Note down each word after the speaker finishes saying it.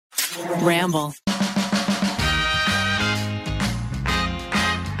Ramble.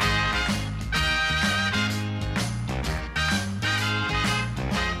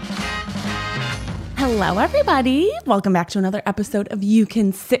 Hello, everybody. Welcome back to another episode of You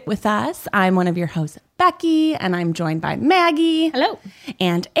Can Sit With Us. I'm one of your hosts, Becky, and I'm joined by Maggie. Hello.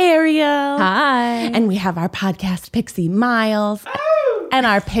 And Ariel. Hi. And we have our podcast Pixie Miles and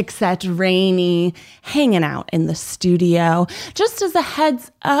our Pixette Rainey hanging out in the studio. Just as a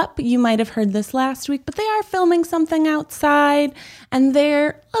heads up, you might have heard this last week, but they are filming something outside and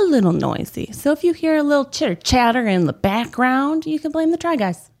they're a little noisy. So if you hear a little chitter chatter in the background, you can blame the Try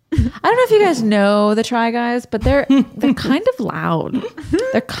Guys. I don't know if you guys know the Try Guys, but they're kind of loud.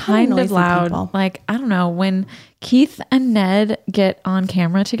 They're kind of loud. People. Like, I don't know, when Keith and Ned get on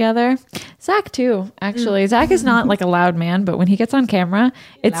camera together, Zach too, actually. Zach is not like a loud man, but when he gets on camera,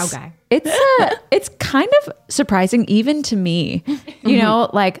 it's loud guy. It's kind of surprising even to me, you know,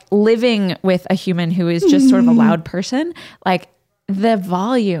 like living with a human who is just sort of a loud person, like the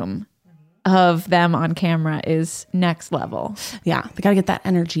volume of them on camera is next level. Yeah, they got to get that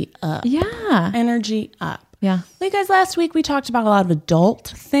energy up. Yeah. Energy up. Yeah. Well, you guys, last week we talked about a lot of adult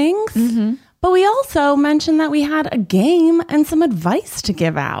things, but we also mentioned that we had a game and some advice to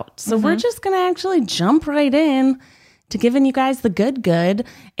give out. So we're just going to actually jump right in to giving you guys the good.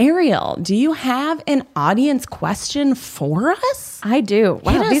 Ariel, do you have an audience question for us? I do.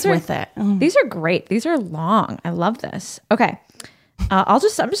 Wow, Hit us with it. These are great. These are long. I love this. Okay. I'm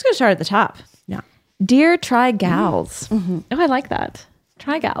just going to start at the top. Yeah. Dear Try Gals. Oh, I like that.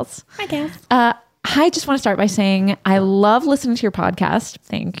 Try Gals. Hi, guys. I just want to start by saying I love listening to your podcast.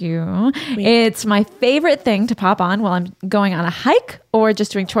 Thank you. It's my favorite thing to pop on while I'm going on a hike or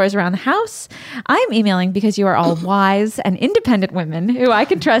just doing chores around the house. I'm emailing because you are all wise and independent women who I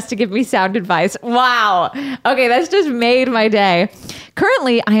can trust to give me sound advice. Wow. Okay, that's just made my day.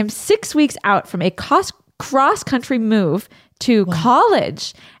 Currently, I am 6 weeks out from a cross-country move to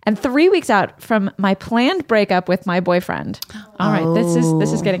college and 3 weeks out from my planned breakup with my boyfriend. All right, this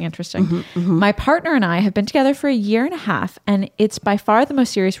is getting interesting. My partner and I have been together for 1.5 years, and it's by far the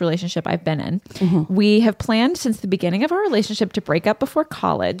most serious relationship I've been in. We have planned since the beginning of our relationship to break up before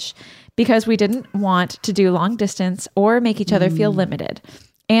college because we didn't want to do long distance or make each other feel limited.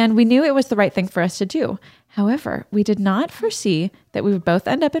 And we knew it was the right thing for us to do. However, we did not foresee that we would both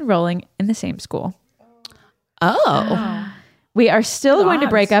end up enrolling in the same school. We are still going to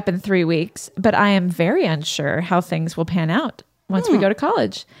break up in 3 weeks, but I am very unsure how things will pan out once we go to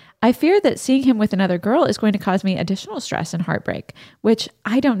college. I fear that seeing him with another girl is going to cause me additional stress and heartbreak, which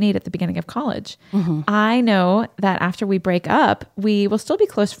I don't need at the beginning of college. I know that after we break up, we will still be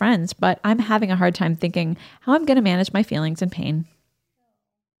close friends, but I'm having a hard time thinking how I'm going to manage my feelings and pain.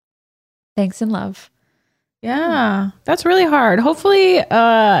 Thanks and love. Yeah, that's really hard. Hopefully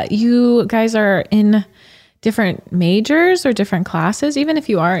you guys are in different majors or different classes. Even if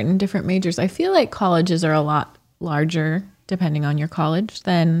you are in different majors, I feel like colleges are a lot larger depending on your college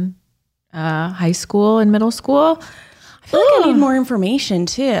than high school and middle school. I feel like I need more information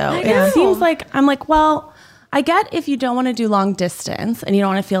too. It seems like I'm like, well, I get if you don't want to do long distance and you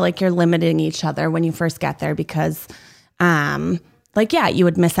don't want to feel like you're limiting each other when you first get there because like, yeah, you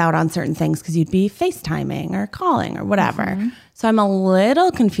would miss out on certain things because you'd be FaceTiming or calling or whatever. So I'm a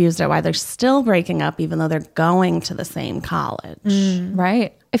little confused at why they're still breaking up even though they're going to the same college.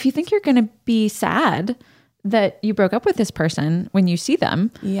 Right. If you think you're going to be sad that you broke up with this person when you see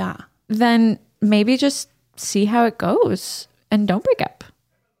them, then maybe just see how it goes and don't break up.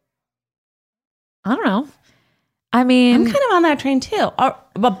 I don't know. I mean, I'm kind of on that train too.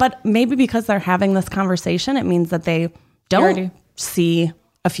 But maybe because they're having this conversation, it means that they don't see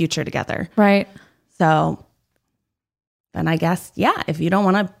a future together. Right. So then I guess, yeah, if you don't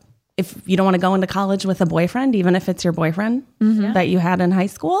want to go into college with a boyfriend, even if it's your boyfriend that you had in high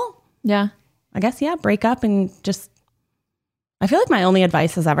school. Yeah. I guess, yeah, break up and just, I feel like my only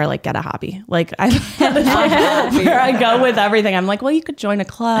advice is ever like get a hobby. Like where I go with everything. I'm like, well, you could join a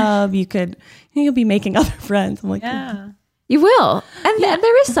club. You'll be making other friends. I'm like, You will. And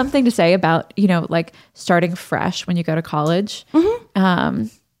there is something to say about, like starting fresh when you go to college.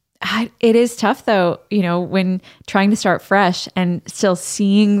 It is tough though, when trying to start fresh and still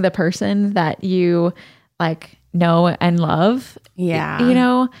seeing the person that you like know and love.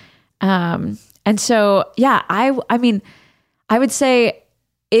 Yeah. And so, yeah, I mean, I would say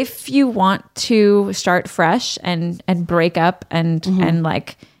if you want to start fresh and break up and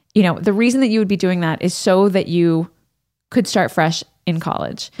like, the reason that you would be doing that is so that you could start fresh in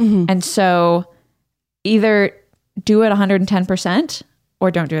college. And so either do it 110%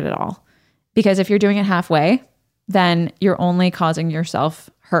 or don't do it at all. Because if you're doing it halfway, then you're only causing yourself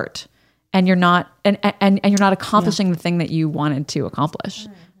hurt, and you're not and you're not accomplishing the thing that you wanted to accomplish,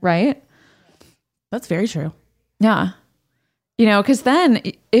 right? That's very true. Yeah. Because then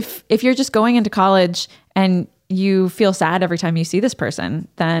if you're just going into college and you feel sad every time you see this person,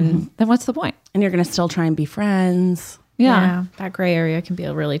 then what's the point? And you're going to still try and be friends. Yeah. That gray area can be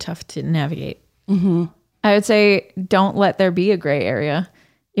really tough to navigate. I would say don't let there be a gray area.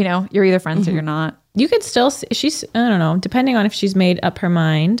 You're either friends or you're not. You could still, I don't know, depending on if she's made up her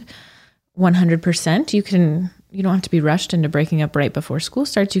mind 100%, you don't have to be rushed into breaking up right before school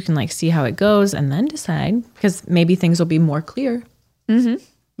starts. You can see how it goes and then decide, because maybe things will be more clear.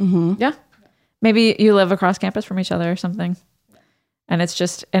 Yeah. Maybe you live across campus from each other or something. And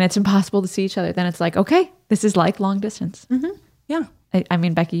it's impossible to see each other. Then it's like, okay, this is like long distance. Yeah. I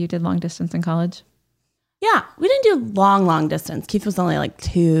mean, Becky, you did long distance in college. Yeah, we didn't do long distance. Keith was only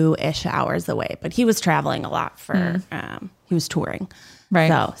 2-ish hours away, but he was traveling a lot for, he was touring. Right.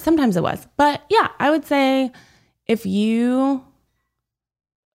 So sometimes it was. But yeah, I would say the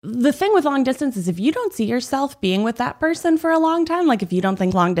thing with long distance is if you don't see yourself being with that person for a long time, if you don't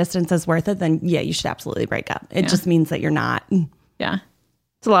think long distance is worth it, then yeah, you should absolutely break up. It just means that you're not. Yeah.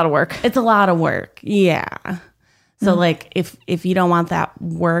 It's a lot of work. It's a lot of work. Yeah. So if you don't want that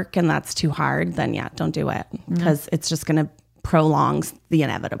work and that's too hard, then yeah, don't do it, because it's just going to prolong the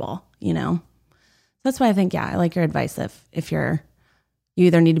inevitable, That's why I think, I like your advice. If you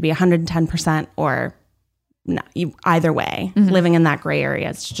either need to be 110% or not, either way, living in that gray area,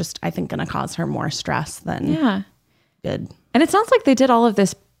 it's just, I think, going to cause her more stress than good. And it sounds like they did all of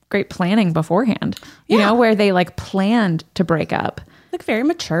this great planning beforehand, you know, where they planned to break up. Very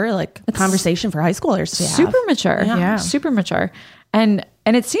mature, conversation for high schoolers to have. Super mature. Yeah. Super mature. And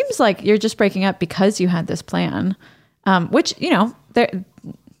it seems like you're just breaking up because you had this plan, which, there,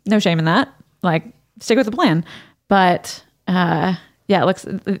 no shame in that. Stick with the plan. But it looks,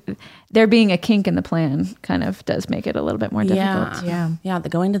 there being a kink in the plan kind of does make it a little bit more difficult. Yeah. They're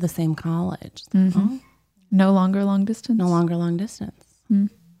going to the same college. No longer long distance. No longer long distance.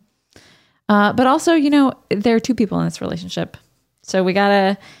 But also, there are two people in this relationship. So we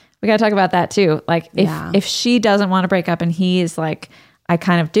gotta talk about that too. If she doesn't want to break up and he's like, I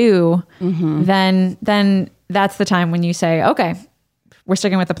kind of do, then that's the time when you say, okay, we're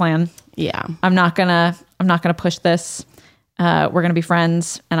sticking with the plan. Yeah. I'm not gonna push this. We're gonna be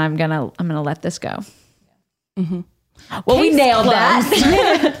friends, and I'm gonna let this go. Well, we nailed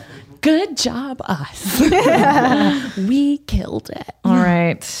that. Good job, us. We killed it. All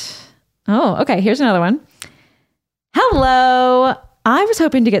right. Oh, okay. Here's another one. Hello. I was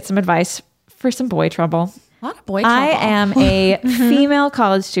hoping to get some advice for some boy trouble. A lot of boy trouble. I am a female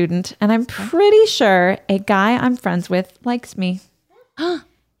college student, and I'm pretty sure a guy I'm friends with likes me.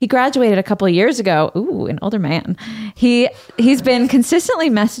 He graduated a couple of years ago. Ooh, an older man. He's been consistently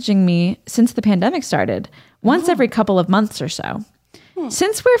messaging me since the pandemic started, once every couple of months or so.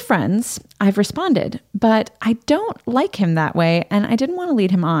 Since we're friends, I've responded, but I don't like him that way, and I didn't want to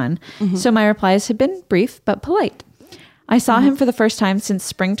lead him on. So my replies have been brief but polite. I saw him for the first time since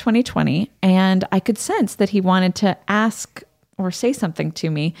spring 2020, and I could sense that he wanted to ask or say something to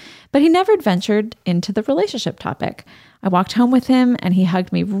me, but he never ventured into the relationship topic. I walked home with him, and he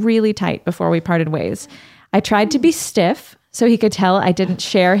hugged me really tight before we parted ways. I tried to be stiff so he could tell I didn't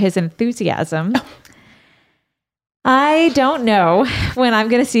share his enthusiasm. I don't know when I'm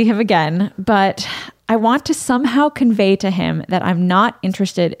going to see him again, but I want to somehow convey to him that I'm not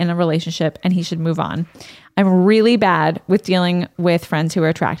interested in a relationship and he should move on. I'm really bad with dealing with friends who are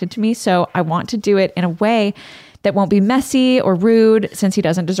attracted to me, so I want to do it in a way that won't be messy or rude, since he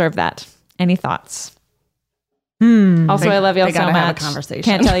doesn't deserve that. Any thoughts? Also, I love y'all so much. Have a conversation.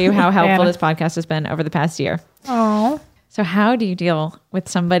 Can't tell you how helpful this podcast has been over the past year. Oh, So how do you deal with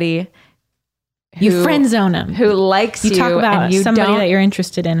somebody you friend zone them, who likes you? You talk about and you somebody don't, that you're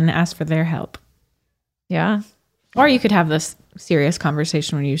interested in and ask for their help. Yeah. Or you could have this serious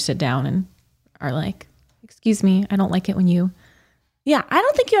conversation when you sit down and are like, excuse me, I don't like it when you. Yeah, I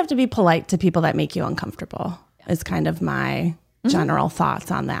don't think you have to be polite to people that make you uncomfortable, is kind of my general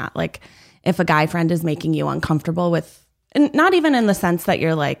thoughts on that. If a guy friend is making you uncomfortable with, and not even in the sense that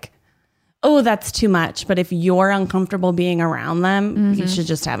you're like, oh, that's too much. But if you're uncomfortable being around them, you should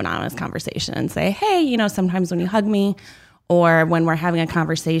just have an honest conversation and say, hey, sometimes when you hug me or when we're having a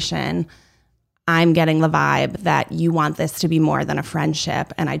conversation, I'm getting the vibe that you want this to be more than a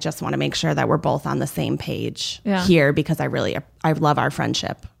friendship. And I just want to make sure that we're both on the same page here, because I love our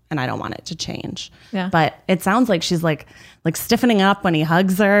friendship and I don't want it to change. Yeah. But it sounds like she's like stiffening up when he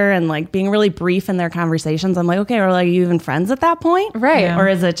hugs her and being really brief in their conversations. I'm like, okay, are you even friends at that point? Right. Yeah. Or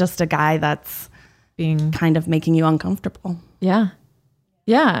is it just a guy that's being kind of making you uncomfortable. Yeah.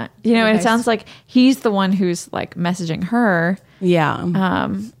 Yeah. You know, and it sounds like he's the one who's like messaging her. Yeah.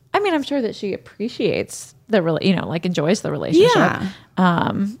 I mean, I'm sure that she appreciates like enjoys the relationship.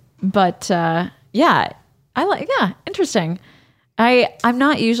 Yeah. But yeah, interesting. I'm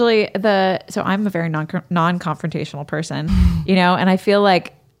not usually so I'm a very non-confrontational person, you know, and I feel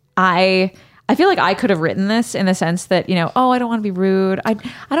like I could have written this in the sense that, you know, I don't want to be rude. I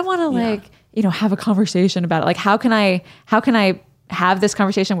don't want to like, you know, have a conversation about it. Like, how can I have this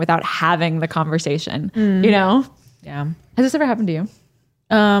conversation without having the conversation, you know? Yeah. Has this ever happened to you?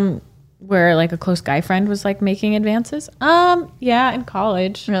 Where like a close guy friend was like making advances. Yeah, in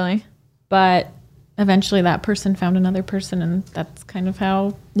college. Really? But eventually that person found another person, and that's kind of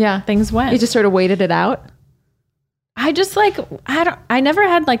how things went. You just sort of waited it out? I just like, I never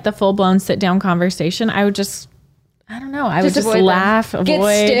had like the full blown sit down conversation. I would just, I don't know. I would just laugh, avoid.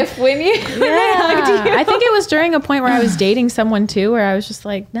 Get stiff when you I think it was during a point where I was dating someone too, where I was just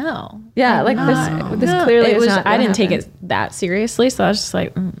like, no. Yeah, like this clearly is not I didn't take it that seriously, so I was just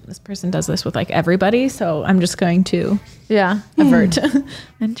like, this person does this with like everybody, so I'm just going to avert.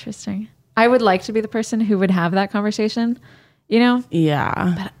 Interesting. I would like to be the person who would have that conversation, you know?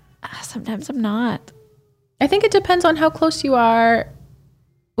 Yeah. But sometimes I'm not. I think it depends on how close you are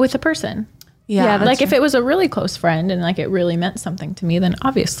with a person. Yeah. Like if it was a really close friend and like it really meant something to me, then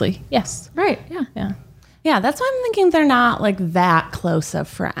obviously, yes. Right. Yeah. Yeah. Yeah, that's why I'm thinking they're not like that close of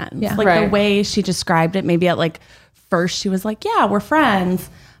friends. Yeah. Like the way she described it, maybe at like first she was like, yeah, we're friends.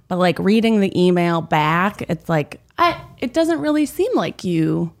 But like reading the email back, it's like, it doesn't really seem like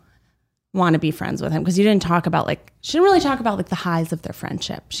you want to be friends with him, because you didn't talk about she didn't really talk about like the highs of their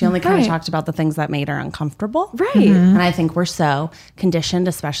friendship. She only kind of talked about the things that made her uncomfortable. Right. And I think we're so conditioned,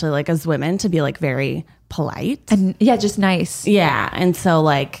 especially like as women, to be like very polite. And just nice. Yeah. And so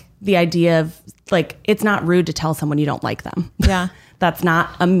like the idea of like, it's not rude to tell someone you don't like them. Yeah. That's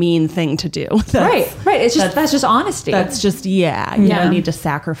not a mean thing to do. Right. It's just, that's just honesty. That's just, you don't need to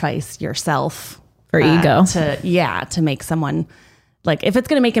sacrifice yourself for ego to make someone, like, if it's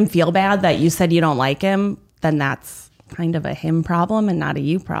going to make him feel bad that you said you don't like him, then that's kind of a him problem and not a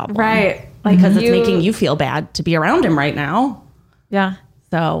you problem. Right. Like, because it's making you feel bad to be around him right now. Yeah.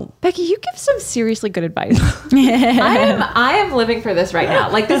 So, Becky, you give some seriously good advice. I am living for this right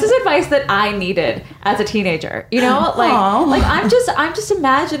now. Like, this is advice that I needed as a teenager. You know, like I'm just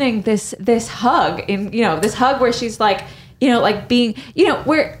imagining this hug this hug where she's like, you know, like being, you know,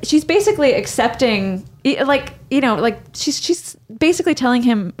 where she's basically accepting, like, you know, like she's basically telling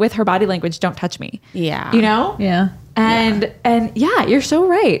him with her body language, don't touch me. Yeah. You know? Yeah. And you're so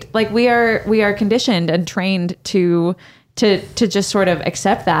right. Like we are conditioned and trained to just sort of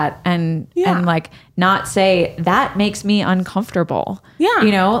accept that and like not say that makes me uncomfortable. Yeah.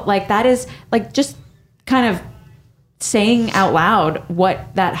 You know, like that is like just kind of saying out loud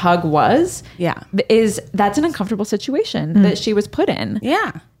what that hug was. Yeah. That's an uncomfortable situation that she was put in.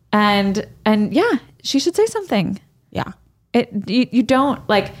 Yeah. And she should say something. Yeah. You don't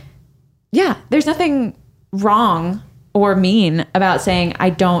like, there's nothing wrong or mean about saying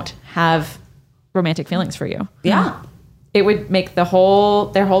I don't have romantic feelings for you. Yeah. It would make their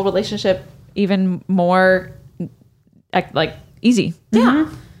whole relationship even more like easy.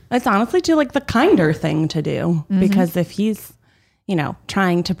 Yeah. It's honestly like the kinder thing to do, because if he's, you know,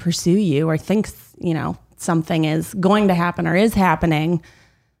 trying to pursue you or thinks, you know, something is going to happen or is happening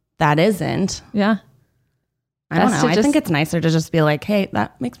that isn't. Yeah. I don't know. I think it's nicer to just be like, hey,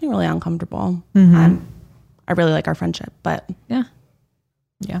 that makes me really uncomfortable. I really like our friendship, but yeah,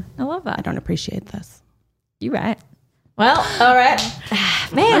 I love that. I don't appreciate this. You right. Well, all right.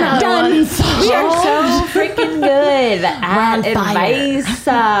 Man, I'm done. We are so freaking good at advice.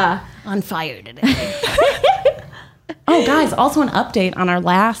 On fire today. Oh, guys, also an update on our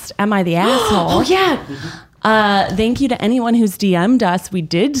last Am I the Asshole? Oh, yeah. Thank you to anyone who's DM'd us. We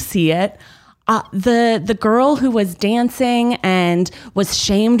did see it. The girl who was dancing and was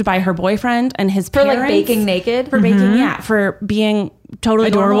shamed by her boyfriend and his parents. For like baking naked? For baking, for being totally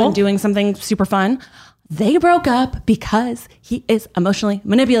adorable and doing something super fun. They broke up because he is emotionally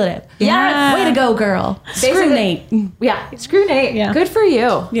manipulative. Yeah. Way to go, girl. Screw Nate. Yeah. Screw Nate. Yeah. Good for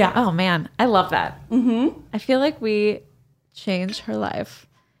you. Yeah. Oh, man. I love that. I feel like we changed her life.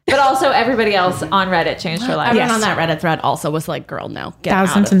 But also everybody else on Reddit changed her life. Everyone on that Reddit thread also was like, girl, no. Get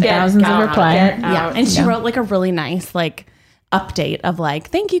Thousands out of and it. thousands of replies. Yeah. And she wrote like a really nice like update of like,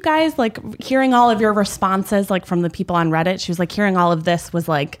 thank you guys, like hearing all of your responses like from the people on Reddit. She was like, hearing all of this was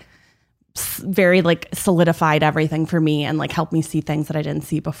like very like solidified everything for me and like helped me see things that I didn't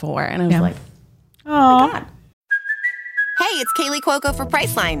see before. And I was like, oh my God. Hey, it's Kaylee Cuoco for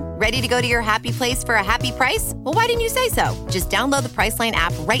Priceline. Ready to go to your happy place for a happy price? Well, why didn't you say so? Just download the Priceline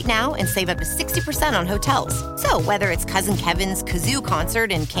app right now and save up to 60% on hotels. So whether it's Cousin Kevin's Kazoo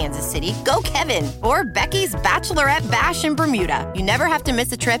Concert in Kansas City, go Kevin, or Becky's Bachelorette Bash in Bermuda, you never have to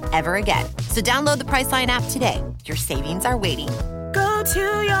miss a trip ever again. So download the Priceline app today. Your savings are waiting. Go to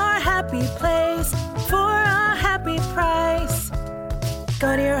your happy place for a happy price.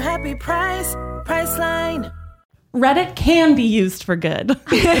 Go to your happy price, Priceline. Reddit can be used for good,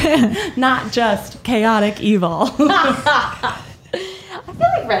 not just chaotic evil. I feel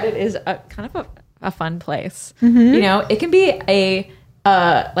like Reddit is kind of a fun place. You know, it can be a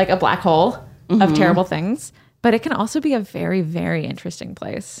like a black hole of terrible things, but it can also be a very, very interesting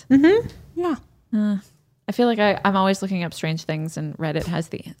place. Yeah. I feel like I'm always looking up strange things, and Reddit has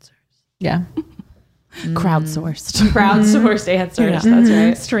the answers. Yeah. Crowdsourced. Crowdsourced answers. That's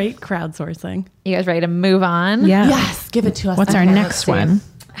right. Straight crowdsourcing. You guys ready to move on? Yeah. Yes, give it to us. What's our next one?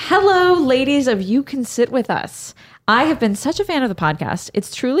 Hello, ladies of You Can Sit With Us. I have been such a fan of the podcast.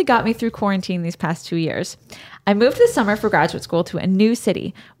 It's truly got me through quarantine these past 2 years. I moved this summer for graduate school to a new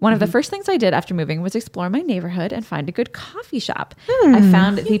city. One of the first things I did after moving was explore my neighborhood and find a good coffee shop. I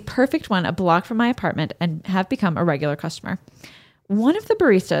found the perfect one a block from my apartment and have become a regular customer. One of the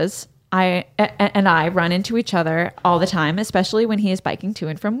baristas I run into each other all the time, especially when he is biking to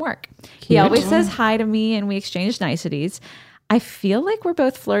and from work. He always says hi to me and we exchange niceties. I feel like we're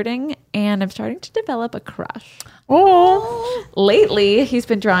both flirting and I'm starting to develop a crush. Oh. Lately, he's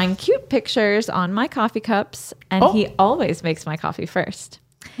been drawing cute pictures on my coffee cups and he always makes my coffee first.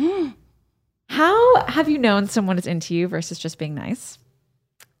 How have you known someone is into you versus just being nice?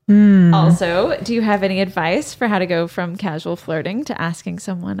 Also, do you have any advice for how to go from casual flirting to asking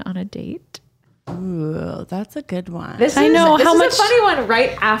someone on a date? Ooh, that's a good one. This is a funny one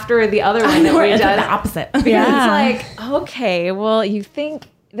right after the other one that we did. The opposite. Because it's like, okay, well, you think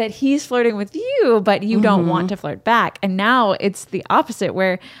that he's flirting with you, but you don't want to flirt back. And now it's the opposite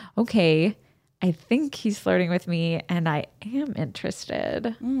where, okay, I think he's flirting with me and I am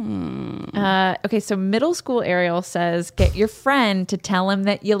interested. Okay, so middle school Ariel says, get your friend to tell him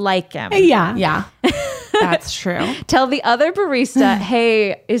that you like him. Yeah. Yeah, that's true. Tell the other barista,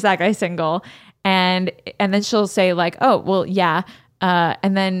 hey, is that guy single? And then she'll say like, oh, well, yeah.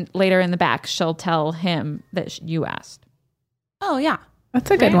 And then later in the back, she'll tell him that you asked. Oh, yeah. That's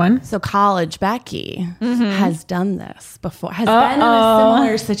a good one. So college Becky has done this before, has been in a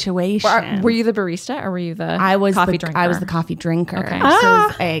similar situation. Were you the barista or were you the coffee drinker? I was the coffee drinker. Okay. So it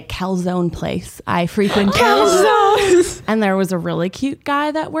was a calzone place I frequented. And there was a really cute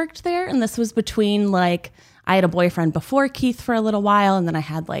guy that worked there. And this was between like, I had a boyfriend before Keith for a little while. And then I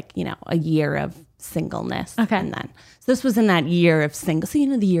had like, a year of singleness. Okay. And then, so this was in that year of single.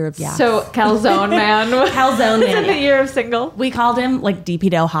 So, the year of, So calzone man. Calzone man. In the year of single. We called him like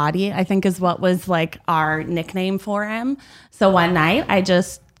DPDO Hottie, I think is what was like our nickname for him. So one night I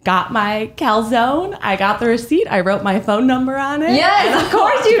just got my calzone. I got the receipt. I wrote my phone number on it. Yes, of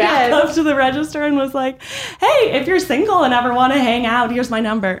course you did. Up to the register and was like, hey, if you're single and ever want to hang out, here's my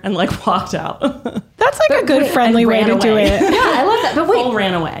number. And like walked out. That's like a good friendly way to do it. Yeah, I love that. But wait, Full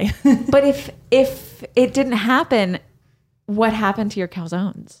ran away. but if it didn't happen, what happened to your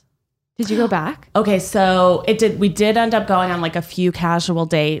calzones? Did you go back? Okay, so we did end up going on like a few casual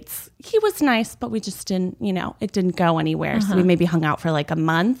dates. He was nice, but we just didn't, it didn't go anywhere. So we maybe hung out for like a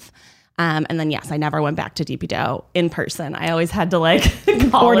month. And then, yes, I never went back to DPDO in person. I always had to like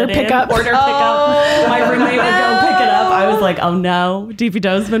order pickup. My roommate would go pick it up. I was like, oh no,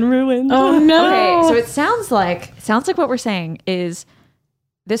 DPDO's been ruined. Oh no. Okay, so it sounds like what we're saying is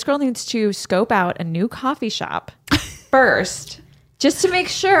this girl needs to scope out a new coffee shop first, just to make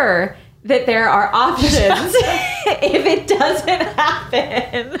sure that there are options if it doesn't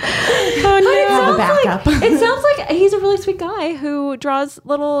happen. Oh no. Have a backup. It sounds like he's a really sweet guy who draws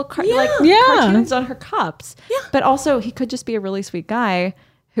little cartoons on her cups. Yeah. But also he could just be a really sweet guy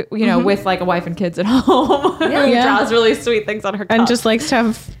who, with like a wife and kids at home who draws really sweet things on her cups. And just likes to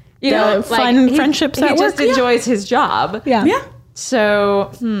have fun friendships at work. He just enjoys his job. Yeah. Yeah.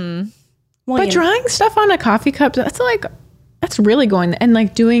 So, But drawing stuff on a coffee cup, that's really going, and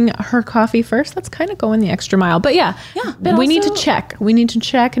like doing her coffee first, that's kind of going the extra mile. But we need to check. We need to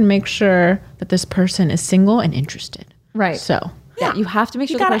check and make sure that this person is single and interested. Right. So yeah, you have to make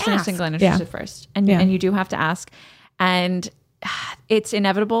sure the person is single and interested first. And you do have to ask. And it's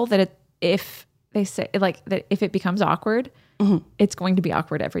inevitable that if they say that if it becomes awkward, it's going to be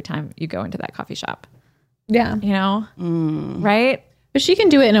awkward every time you go into that coffee shop. Yeah. Right? But she can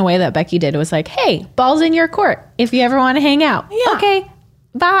do it in a way that Becky did. It was like, hey, ball's in your court if you ever want to hang out. Yeah. Okay.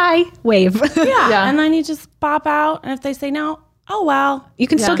 bye, wave. Yeah. And then you just bop out. And if they say no, oh, well. You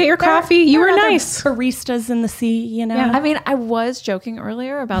can still get your coffee. You were nice. Baristas in the sea, you know? I mean, I was joking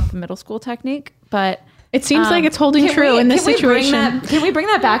earlier about the middle school technique, but it seems like it's holding true in this situation. Can we bring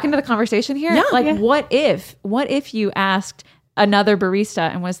that back into the conversation here? Yeah. What if you asked another barista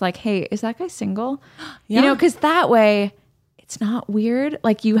and was like, hey, is that guy single? You know, because that way it's not weird.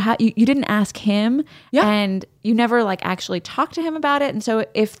 Like you didn't ask him and you never like actually talked to him about it. And so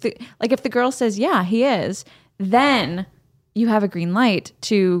if the girl says, yeah, he is, then you have a green light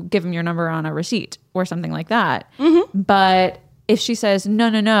to give him your number on a receipt or something like that. Mm-hmm. But if she says,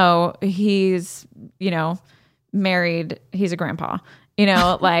 no, he's, married, he's a grandpa,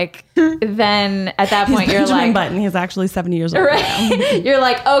 like then at that point you're like, Button, he's actually 70 years old. Right? You're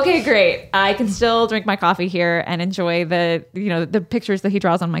like, okay, great. I can still drink my coffee here and enjoy the pictures that he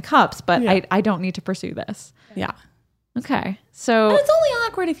draws on my cups, but I don't need to pursue this. Yeah. Okay. So and it's only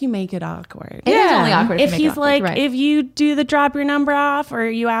awkward if you make it awkward. It is only awkward if you make it he's awkward, like, right. if you do the drop your number off, or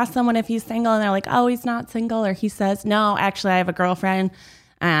you ask someone if he's single and they're like, oh, he's not single, or he says, no, actually I have a girlfriend.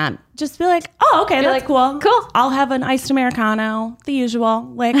 Just be like, oh, okay, that's cool. Cool. I'll have an iced Americano, the usual.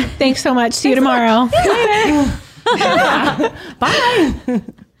 Like, thanks so much. See you tomorrow. bye.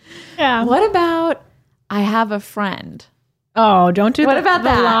 Yeah. What about I have a friend? Oh, don't do What about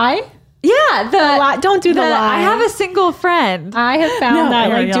that? lie? Yeah, don't do the lie. I have a single friend. I have found that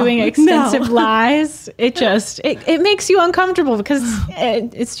Ariel. like doing extensive lies, it makes you uncomfortable because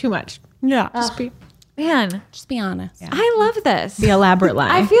it's too much. Yeah. Just be honest. I love this. The elaborate lie.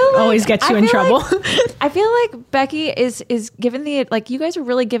 I feel like, always gets you in trouble. I feel like Becky is given you guys are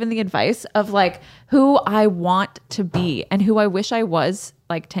really given the advice of like who I want to be and who I wish I was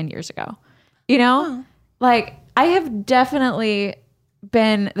like 10 years ago. Like I have definitely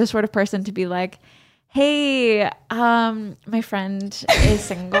been the sort of person to be like, hey, my friend is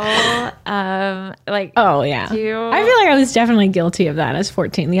single. Like, oh yeah. I feel like I was definitely guilty of that as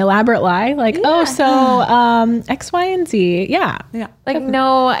 14. The elaborate lie, like, X, Y, and Z. Yeah. Yeah. like,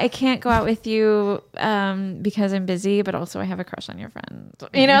 no, I can't go out with you because I'm busy, but also I have a crush on your friend.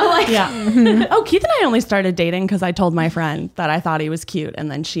 Like, Yeah. Oh, Keith and I only started dating because I told my friend that I thought he was cute, and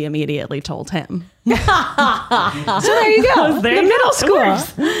then she immediately told him. So there you go. Middle school.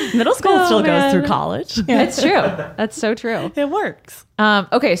 Middle school still goes through college. it's true. That's so true. It works.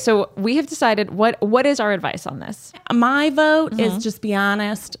 Okay, so we have decided what is our advice on this? My vote is just be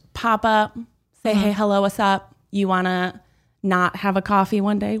honest, pop up, say, hey, hello, what's up? You want to not have a coffee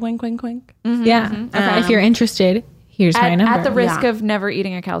one day? Wink, wink, wink. Mm-hmm. Yeah. Okay. If you're interested, here's my number. At the risk of never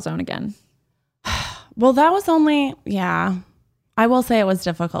eating a calzone again. Well, that was only, I will say it was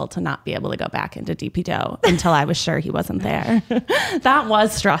difficult to not be able to go back into DP Dough until I was sure he wasn't there. That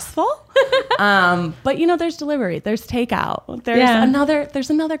was stressful. But there's delivery, there's takeout, there's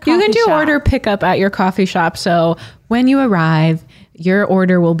another coffee You can do shop. order pickup at your coffee shop. So when you arrive, your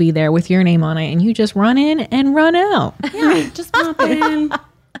order will be there with your name on it, and you just run in and run out. Yeah, just pop in.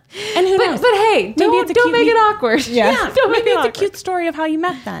 And who knows? But hey, don't make it awkward. Yeah, don't make it awkward. It's a cute story of how you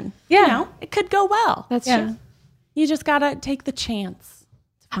met then. Yeah. It could go well. That's true. You just gotta take the chance.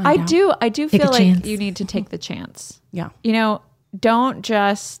 I do feel like chance. you need to take the chance. Yeah. Don't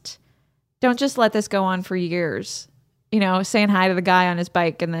just let this go on for years. Saying hi to the guy on his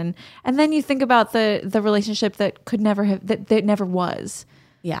bike, and then you think about the relationship that could never have that never was.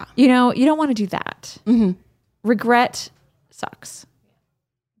 Yeah. You don't want to do that. Mm-hmm. Regret sucks.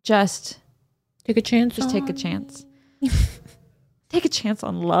 Just Take a chance. take a chance. Take a chance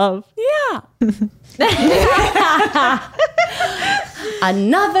on love. Yeah.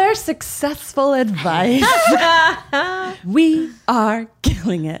 Another successful advice. We are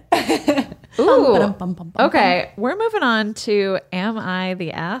killing it. Ooh. Okay, we're moving on to Am I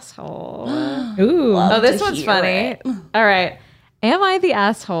the Asshole? Ooh. Oh, this one's funny. All right. Am I the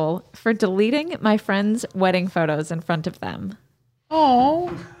asshole for deleting my friends' wedding photos in front of them? Oh.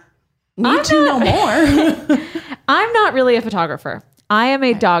 Need to know more. I'm not really a photographer. I am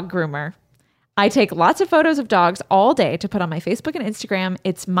a dog groomer. I take lots of photos of dogs all day to put on my Facebook and Instagram.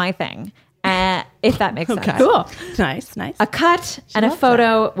 It's my thing. If that makes sense. Cool. Nice. A cut and a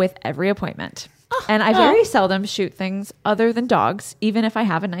photo with every appointment. And I very seldom shoot things other than dogs, even if I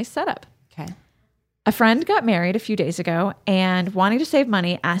have a nice setup. Okay. A friend got married a few days ago and, wanting to save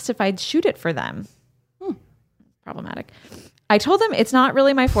money, asked if I'd shoot it for them. Problematic. I told him it's not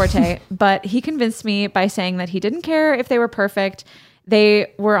really my forte, but he convinced me by saying that he didn't care if they were perfect.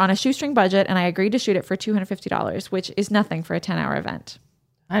 They were on a shoestring budget, and I agreed to shoot it for $250, which is nothing for a 10-hour event.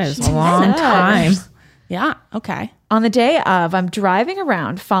 That is a long time. Yeah. Okay. On the day of, I'm driving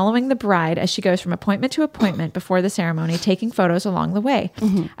around following the bride as she goes from appointment to appointment before the ceremony, taking photos along the way.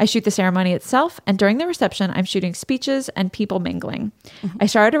 I shoot the ceremony itself, and during the reception, I'm shooting speeches and people mingling. I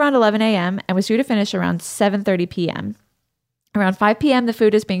started around 11 a.m. and was due to finish around 7:30 p.m. Around 5 p.m., the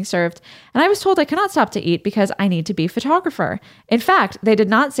food is being served, and I was told I cannot stop to eat because I need to be a photographer. In fact, they did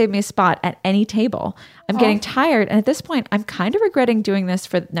not save me a spot at any table. I'm getting tired, and at this point, I'm kind of regretting doing this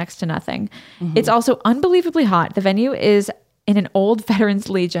for next to nothing. It's also unbelievably hot. The venue is in an old Veterans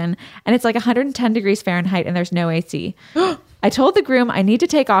Legion, and it's like 110 degrees Fahrenheit, and there's no AC. I told the groom I need to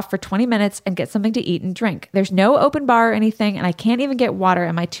take off for 20 minutes and get something to eat and drink. There's no open bar or anything, and I can't even get water,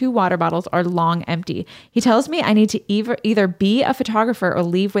 and my 2 water bottles are long empty. He tells me I need to either be a photographer or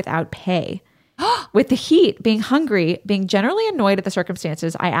leave without pay. With the heat, being hungry, being generally annoyed at the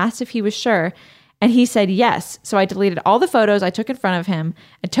circumstances, I asked if he was sure, and he said yes. So I deleted all the photos I took in front of him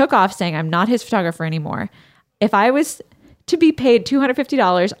and took off saying I'm not his photographer anymore. If I was to be paid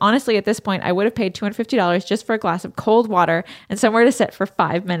 $250, honestly, at this point, I would have paid $250 just for a glass of cold water and somewhere to sit for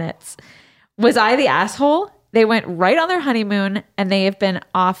 5 minutes. Was I the asshole? They went right on their honeymoon and they have been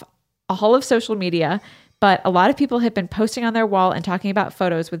off all of social media, but a lot of people have been posting on their wall and talking about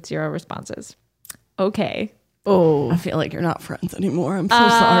photos with 0 responses. Okay. Oh, I feel like you're not friends anymore. I'm so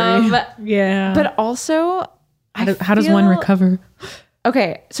sorry. Yeah. But also, How does one recover?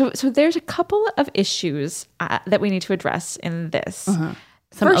 Okay, so there's a couple of issues that we need to address in this. Some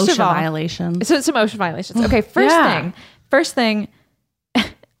First OSHA of all, violations. So some OSHA violations. Okay, first thing,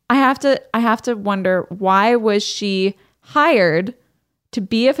 I have to wonder, why was she hired to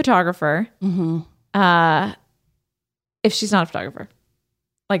be a photographer if she's not a photographer?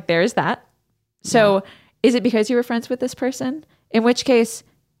 Like, there's that. So is it because you were friends with this person? In which case,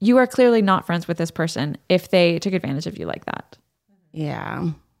 you are clearly not friends with this person if they took advantage of you like that.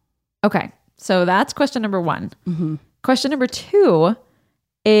 Yeah. Okay. So that's question number 1. Question number 2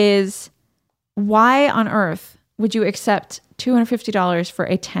 is, why on earth would you accept $250 for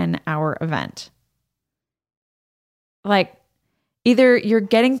a 10-hour event? Like, either you're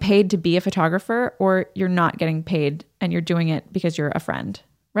getting paid to be a photographer or you're not getting paid and you're doing it because you're a friend,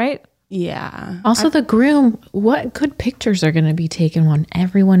 right? Yeah. Also, the groom, what good pictures are going to be taken when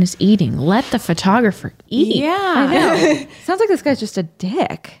everyone is eating? Let the photographer eat. Yeah. I know. Sounds like this guy's just a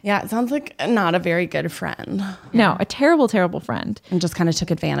dick. Yeah. It sounds like not a very good friend. No, a terrible, terrible friend. And just kind of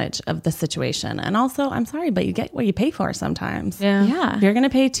took advantage of the situation. And also, I'm sorry, but you get what you pay for sometimes. Yeah. If you're going to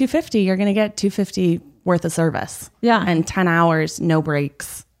pay $250, you're going to get $250 worth of service. Yeah. And 10 hours, no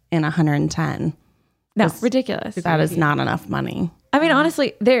breaks in 110. No, ridiculous. That is not enough money. I mean,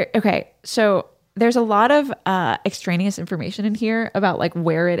 honestly, so there's a lot of extraneous information in here about like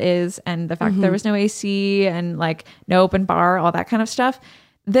where it is and the fact that there was no AC and like no open bar, all that kind of stuff.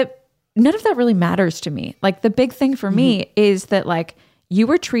 That none of that really matters to me. Like, the big thing for me is that like you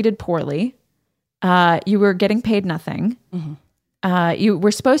were treated poorly, you were getting paid nothing, you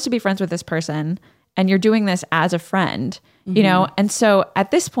were supposed to be friends with this person, and you're doing this as a friend, you know. And so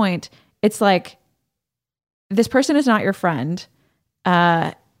at this point, it's like, this person is not your friend.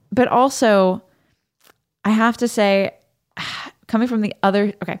 But also, I have to say, coming from the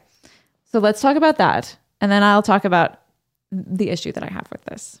other, okay, so let's talk about that. And then I'll talk about the issue that I have with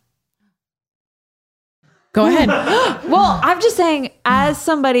this. Go ahead. Well, I'm just saying, as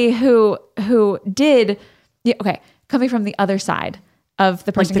somebody who did, okay, coming from the other side of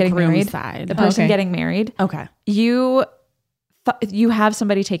the person the getting groom married, side. the person getting married, Okay. you have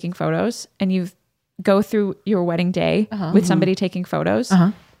somebody taking photos, and you go through your wedding day with somebody taking photos.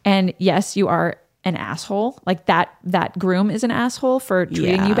 And yes, you are an asshole. Like, that groom is an asshole for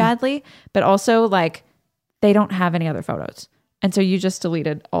treating you badly, but also like they don't have any other photos. And so you just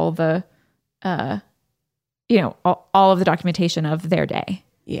deleted all the, all of the documentation of their day.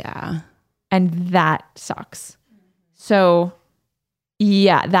 Yeah. And that sucks. So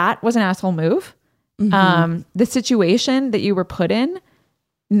yeah, that was an asshole move. The situation that you were put in,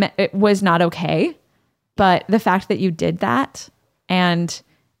 it was not okay. But the fact that you did that and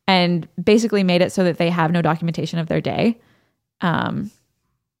basically made it so that they have no documentation of their day,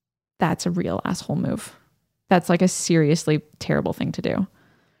 that's a real asshole move. That's like a seriously terrible thing to do. I feel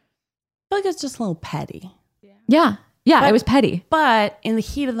like it's just a little petty. Yeah. Yeah, it was petty. But in the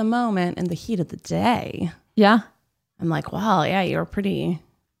heat of the moment, in the heat of the day, Yeah. I'm like, well, yeah, you were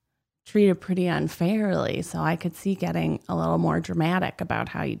treated pretty unfairly. So I could see getting a little more dramatic about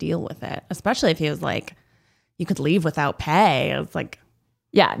how you deal with it, especially if he was like, you could leave without pay. It's like,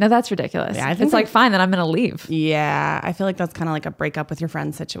 Yeah, no, that's ridiculous. Yeah, I think it's like, fine, then I'm going to leave. yeah, I feel like that's kind of like a breakup with your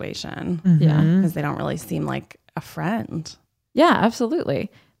friend situation Yeah. because they don't really seem like a friend. Yeah,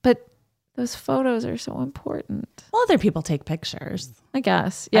 absolutely. But those photos are so important. Well, other people take pictures. I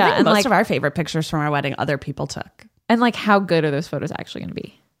guess. I Yeah. think And most like, of our favorite pictures from our wedding, other people took. and like, how good are those photos actually going to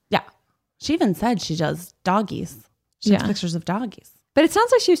be? Yeah. She even said she does doggies. She takes pictures of doggies. But it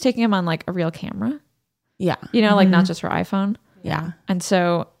sounds like she was taking them on like a real camera, Yeah. like not just her iPhone. Yeah. And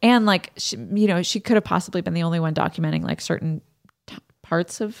so, and like, she could have possibly been the only one documenting like certain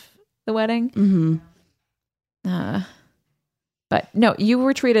parts of the wedding. Mm-hmm. But no, you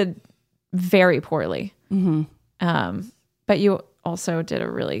were treated very poorly. Mm-hmm. But you also did a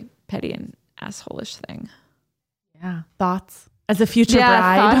really petty and asshole-ish thing. Yeah. Thoughts? As a future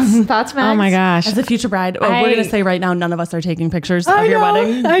bride. Thoughts, Max? Oh my gosh. As a future bride. We're going to say right now, none of us are taking pictures of I your know,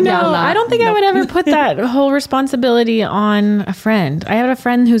 wedding. I know. No, I don't think I would ever put that whole responsibility on a friend. I have a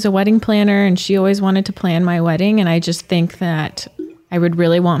friend who's a wedding planner and she always wanted to plan my wedding. And I just think that I would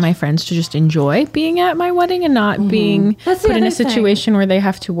really want my friends to just enjoy being at my wedding and not being That's the put in other a situation where they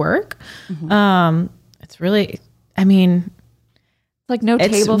have to work. It's really, I mean, Like no it's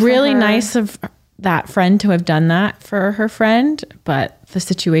table for really her. nice of that friend to have done that for her friend, but the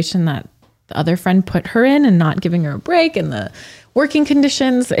situation that the other friend put her in and not giving her a break and the working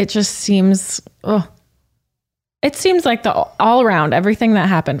conditions, it just seems, it seems like the all around everything that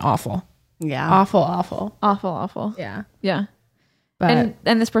happened awful. Yeah. Awful. Awful. Yeah. Yeah. But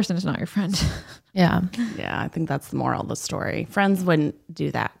And this person is not your friend. yeah. Yeah. I think that's the moral of the story. Friends wouldn't do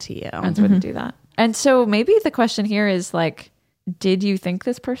that to you. Friends wouldn't do that. And so maybe the question here is like, did you think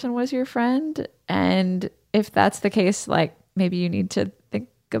this person was your friend? And if that's the case, like maybe you need to think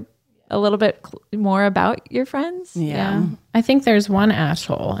a little bit more about your friends. Yeah. I think there's one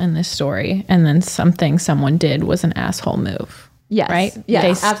asshole in this story, and then something someone did was an asshole move. Yes. Right? Yeah, They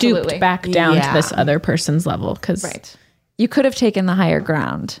absolutely. stooped back down to Yeah. this other person's level. Because Right. You could have taken the higher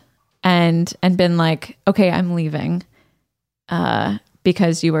ground and been like, okay, I'm leaving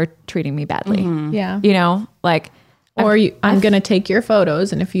because you were treating me badly. yeah. You know, like, Or I'm going to take your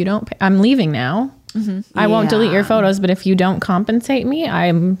photos, and if you don't, I'm leaving now. I won't delete your photos, but if you don't compensate me,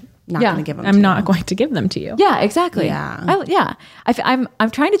 I'm Not Yeah. going to give them I'm to not you. going to give them to you. yeah, exactly. Yeah.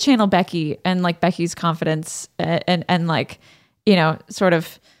 I'm trying to channel Becky and like Becky's confidence and like, you know, sort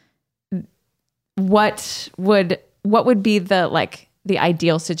of what would be the like the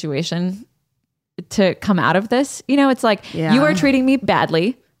ideal situation to come out of this? You know, it's like Yeah. you are treating me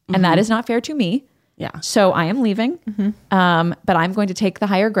badly and that is not fair to me. Yeah. So I am leaving, but I'm going to take the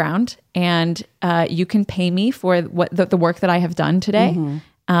higher ground, and you can pay me for what the work that I have done today,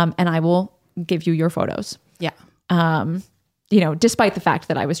 and I will give you your photos. Yeah. You know, despite the fact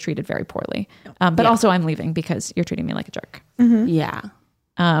that I was treated very poorly, but also I'm leaving because you're treating me like a jerk. Yeah.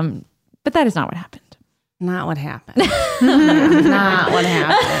 But that is not what happened. Not what happened. Not what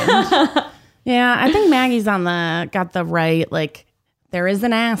happened. Yeah, I think Maggie's got the right, like, there is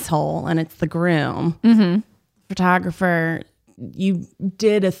an asshole and it's the groom. Photographer, you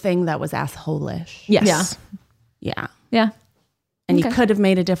did a thing that was asshole-ish. Yes. Yeah. Yeah. And you Okay. could have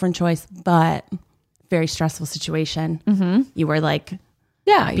made a different choice, but very stressful situation. You were like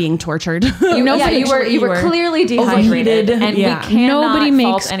Yeah. being tortured. You were clearly dehydrated, overheated. and Yeah. we cannot Nobody fault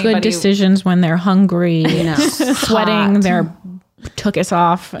makes anybody. good decisions when they're hungry, sweating, Hot. they're took us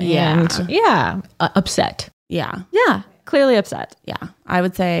off, Yeah. and upset. Yeah. Yeah, clearly upset. Yeah. I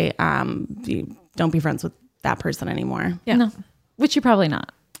would say don't be friends with that person anymore. Yeah. No, which you're probably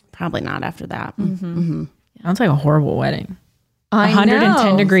not. Probably not after that. Sounds like a horrible wedding. I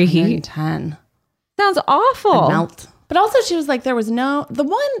 110 know. degree heat. 10. Sounds awful. Melt. But also she was like, the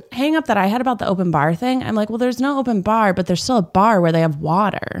one hang up that I had about the open bar thing. I'm like, well, there's no open bar, but there's still a bar where they have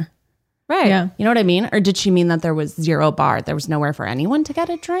water. Right. Yeah. You know what I mean? Or did she mean that there was zero bar? There was nowhere for anyone to get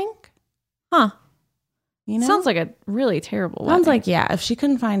a drink? Huh. You know? Sounds like a really terrible Sounds wedding. like, yeah, if she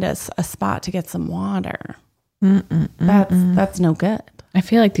couldn't find a spot to get some water, that's no good. I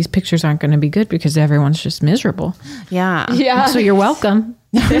feel like these pictures aren't going to be good because everyone's just miserable. Yeah. Yeah. So you're welcome.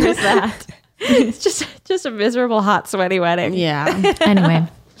 There's that. It's just a miserable, hot, sweaty wedding. Yeah. Anyway.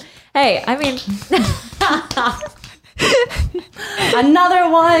 Hey, I mean, Another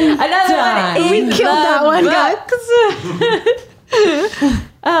one. we killed that one,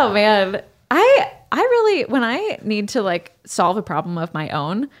 Oh man, I really, when I need to like solve a problem of my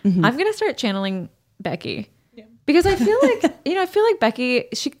own, I'm gonna start channeling Becky. Because I feel like, I feel like Becky,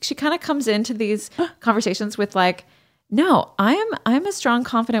 she kind of comes into these conversations with like, no, I'm a strong,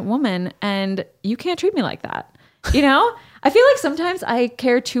 confident woman, and you can't treat me like that. You know, I feel like sometimes I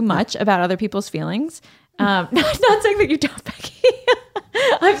care too much about other people's feelings. Not saying that you don't, Becky.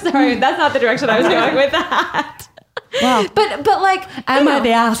 I'm sorry, that's not the direction I was going with that. Well, But like, am I the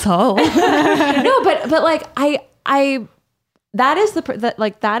asshole? no, but like I that is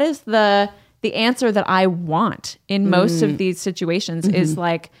the answer that I want in most of these situations is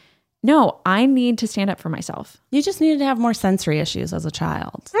like, no, I need to stand up for myself. You just needed to have more sensory issues as a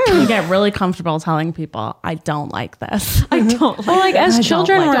child. You get really comfortable telling people, I don't like this. I don't like Well, like as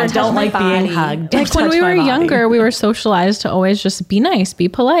children, I we're don't like being hugged. like when we were younger, we were socialized to always just be nice, be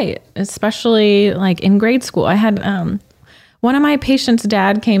polite, especially like in grade school. I had one of my patients'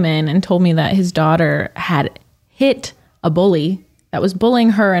 dad came in and told me that his daughter had hit a bully that was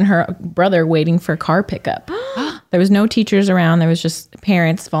bullying her and her brother waiting for car pickup. There was no teachers around. There was just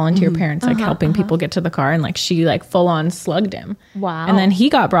parents, volunteer parents, like helping people get to the car. And like she like full on slugged him. Wow. And then he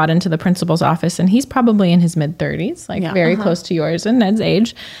got brought into the principal's office and he's probably in his mid 30s, like very close to yours and Ned's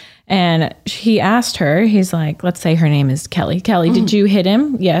age. And he asked her, he's like, let's say her name is Kelly. Kelly, did you hit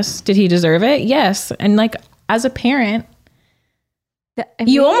him? Yes. Did he deserve it? Yes. And like as a parent,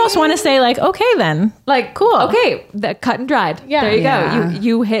 you almost want to say like, okay, then like, cool. Okay. The cut and dried. Yeah. There you Yeah. go.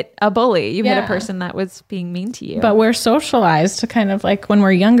 You hit a bully. You hit Yeah. a person that was being mean to you. But we're socialized to kind of like when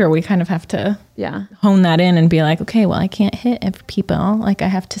we're younger, we kind of have to yeah. hone that in and be like, okay, well, I can't hit people. Like I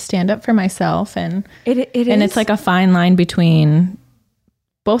have to stand up for myself. And it's like a fine line between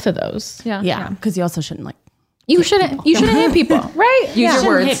both of those. yeah. Yeah, because you also shouldn't like You shouldn't hit people, right? Use your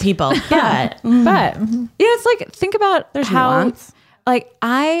words. hit people. But It's like, think about There's how, nuance. like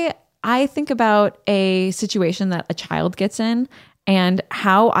I think about a situation that a child gets in and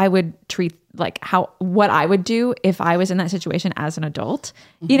how I would treat, like what I would do if I was in that situation as an adult,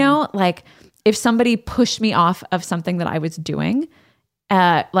 you know, like if somebody pushed me off of something that I was doing,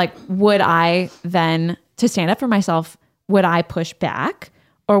 like would I then, to stand up for myself, would I push back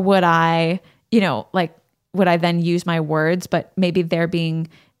or would I, you know, like, would I then use my words, but maybe they're being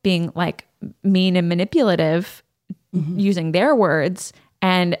like mean and manipulative using their words.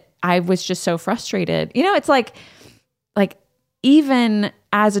 And I was just so frustrated. You know, it's like even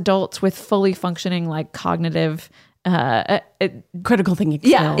as adults with fully functioning, like cognitive, critical thinking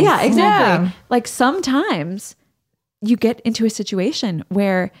skills. yeah, exactly. Yeah. Like sometimes you get into a situation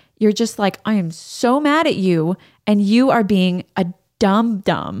where you're just like, I am so mad at you and you are being a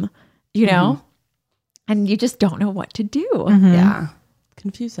dumb, you know? And you just don't know what to do. Yeah.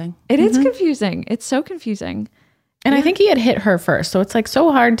 Confusing. It is confusing. It's so confusing. and I think he had hit her first. So it's like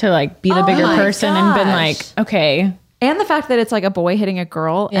so hard to like be the bigger my person and been like, gosh. okay. And the fact that it's like a boy hitting a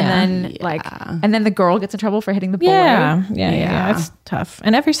girl and then like, and then the girl gets in trouble for hitting the boy. Yeah. It's tough.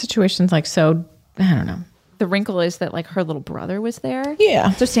 And every situation's like, so I don't know. The wrinkle is that like her little brother was there. Yeah.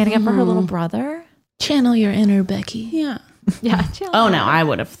 So standing up for her little brother. Channel your inner Becky. Yeah. Yeah. Oh no, I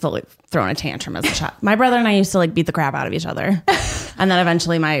would have fully thrown a tantrum as a child. My brother and I used to like beat the crap out of each other. And then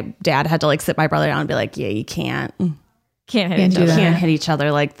eventually my dad had to like sit my brother down and be like, yeah, you can't Can't hit Can't each do other. that. can't hit each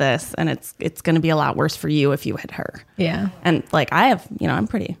other like this. And it's going to be a lot worse for you if you hit her. Yeah. And like I have, I'm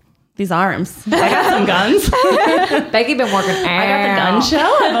pretty, these arms. I got some guns. Becky been working out. I got the gun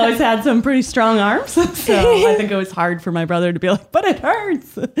show. I've always had some pretty strong arms. So I think it was hard for my brother to be like, but it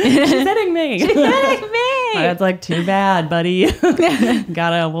hurts. She's hitting me. She's hitting me. My dad's like, too bad, buddy.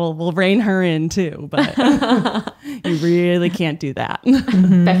 We'll rein her in too. But you really can't do that.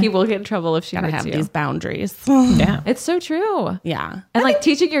 Becky will get in trouble if she Gotta hurts have you. these boundaries. Yeah. It's so true. Yeah. And like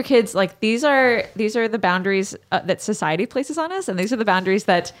teaching your kids, like these are the boundaries that society places on us, and these are the boundaries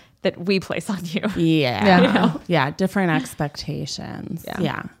that we place on you. Yeah. Yeah. You know? Yeah. Different expectations.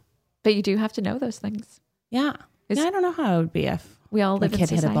 Yeah. But you do have to know those things. Yeah. I don't know how it would be if We all my live in kid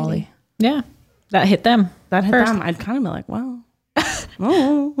hit society. a bully. Yeah. That hit them. That hit First. them. I'd kind of be like, well,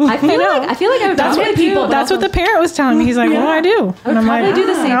 oh. I feel like I would That's probably what people. do. That's what the parent was telling me. He's like, "What do I do?" I would probably do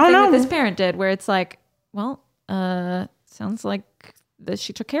the same I thing don't that know. this parent did, where it's like, well, sounds like that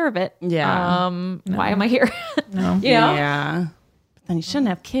she took care of it. Yeah. Why am I here? No. You know? Yeah. But then you shouldn't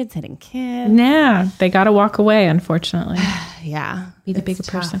have kids hitting kids. Yeah, they got to walk away. Unfortunately. Yeah. Be the It's bigger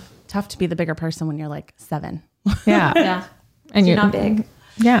tough. person. Tough to be the bigger person when you're like 7. Yeah. Yeah. And You're not big.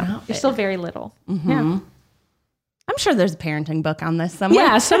 Yeah. You're still very little. Yeah. I'm sure there's a parenting book on this somewhere.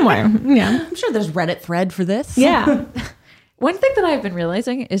 Yeah. Somewhere. Yeah. I'm sure there's Reddit thread for this. Yeah. One thing that I've been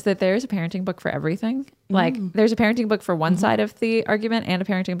realizing is that there's a parenting book for everything. Like there's a parenting book for one side of the argument and a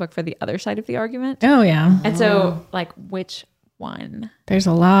parenting book for the other side of the argument. Oh yeah. And so like which one? There's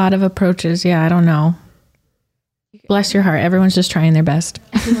a lot of approaches. Yeah. I don't know. Bless your heart. Everyone's just trying their best.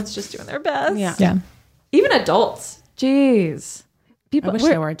 Everyone's just doing their best. Yeah. Yeah. Even adults. Jeez. People I wish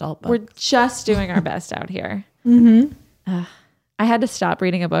they were adult books. We're just doing our best out here. I had to stop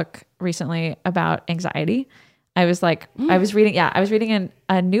reading a book recently about anxiety. I was like, I was reading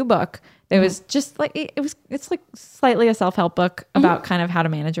a new book that was just like, it's like slightly a self-help book about kind of how to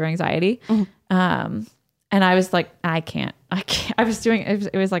manage your anxiety. And I was like, I can't I was doing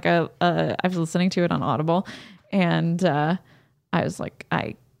it was like I was listening to it on Audible, and I was like,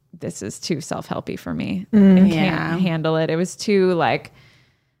 this is too self-helpy for me. I can't handle it. It was too like,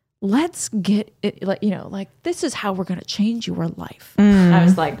 let's get it, like, like, this is how we're going to change your life. I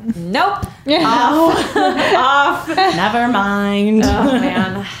was like, nope. Off. Never mind. Oh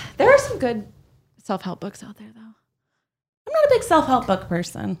man. There are some good self-help books out there though. I'm not a big self-help book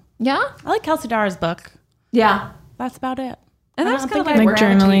person. Yeah. I like Kelsey Darr's book. Yeah. That's about it. And I that's don't kind of think I like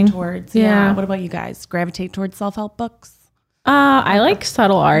gravitate journaling. towards. Yeah. What about you guys? Gravitate towards self-help books? I like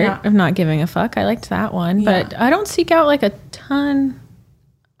Subtle Art of Not Giving a Fuck. I liked that one, but I don't seek out like a ton.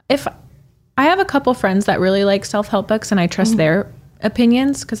 If I have a couple friends that really like self-help books and I trust their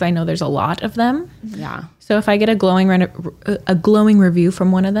opinions because I know there's a lot of them. Yeah. So if I get a glowing review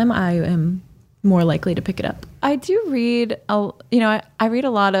from one of them, I am more likely to pick it up. I do read I read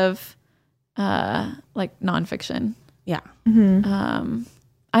a lot of like nonfiction. Yeah. And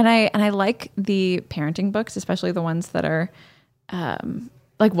I like the parenting books, especially the ones that are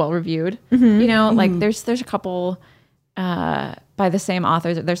like well reviewed. Like there's a couple by the same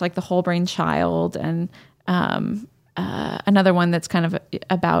authors. There's like The Whole Brain Child, and another one that's kind of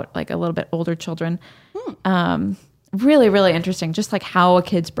about like a little bit older children. Really, really interesting, just like how a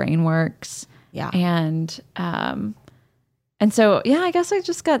kid's brain works. Yeah. And so I guess I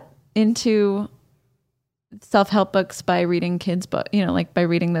just got into self-help books by reading kids' book, like by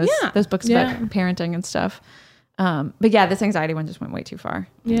reading those books about parenting and stuff. But yeah, this anxiety one just went way too far.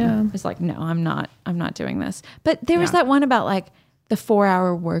 Yeah. It's like, no, I'm not doing this. But there was that one about like the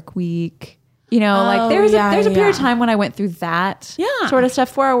 4-hour work week, like there's a period of time when I went through that sort of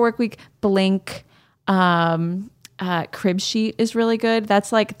stuff. 4-hour work week, Blink, Crib Sheet is really good.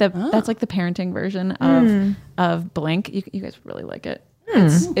 That's like the parenting version of Blink. You guys really like it.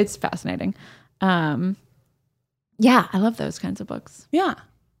 It's fascinating. Yeah, I love those kinds of books. Yeah.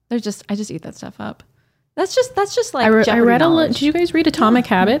 I just eat that stuff up. That's just like I read knowledge. Did you guys read Atomic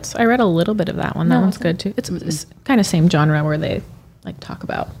Habits? I read a little bit of that one. That one's good too. It's kind of same genre where they like talk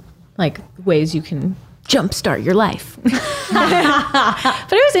about like ways you can jumpstart your life. But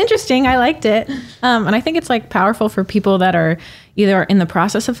it was interesting. I liked it. And I think it's like powerful for people that are either in the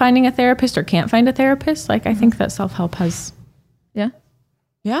process of finding a therapist or can't find a therapist. Like I think that self-help has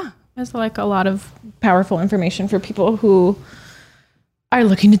like a lot of powerful information for people who are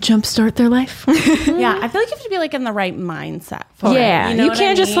looking to jumpstart their life. Yeah, I feel like you have to be like in the right mindset for it. You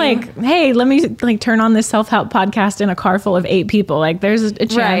can't just like, hey, let me like turn on this self-help podcast in a car full of 8 people. Like there's a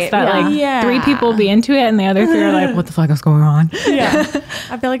chance that 3 people will be into it and the other 3 are like, what the fuck is going on? Yeah.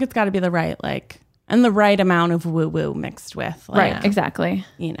 I feel like it's got to be the right and the right amount of woo-woo mixed with. Right, exactly.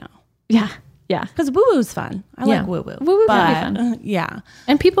 Yeah. Yeah. Because woo-woo's fun. I like woo-woo. Woo-woo can be fun. Yeah.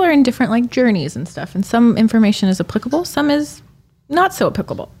 And people are in different like journeys and stuff. And some information is applicable. Some is not so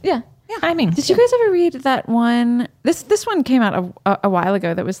applicable. Yeah. I mean, did you guys ever read that one? This one came out a while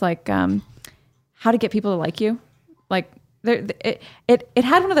ago. That was like how to get people to like you. Like it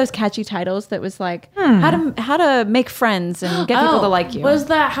had one of those catchy titles that was like how to make friends and get people to like you. Was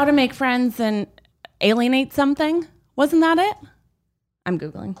that How to Make Friends and Alienate Something? Wasn't that it? I'm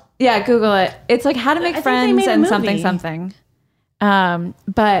Googling. Yeah, Google it. It's like how to make friends and something.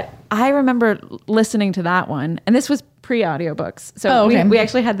 But I remember listening to that one, and this was pre-audiobooks. So we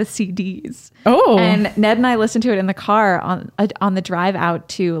actually had the CDs. Oh. And Ned and I listened to it in the car on the drive out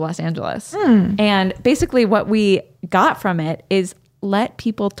to Los Angeles. And basically what we got from it is let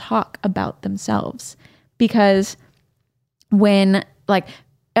people talk about themselves. Because when like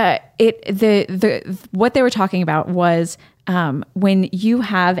what they were talking about was when you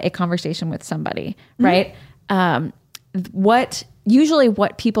have a conversation with somebody, right? What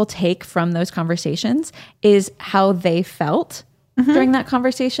people take from those conversations is how they felt during that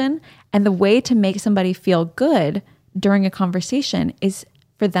conversation. And the way to make somebody feel good during a conversation is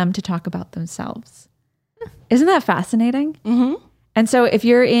for them to talk about themselves. Isn't that fascinating? Mm-hmm. And so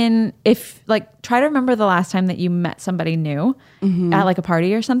try to remember the last time that you met somebody new at like a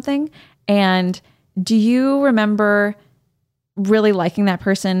party or something. And do you remember really liking that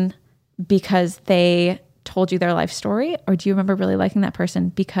person because they told you their life story, or do you remember really liking that person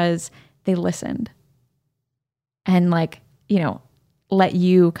because they listened and let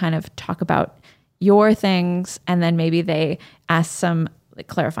you kind of talk about your things, and then maybe they ask some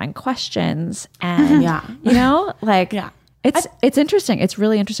clarifying questions and it's interesting. It's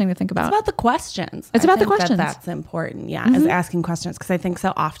really interesting to think about. It's about the questions. It's about the questions. That's important. Yeah. Is asking questions. Cause I think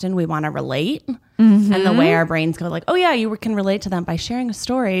so often we want to relate and the way our brains go like, oh yeah, you can relate to them by sharing a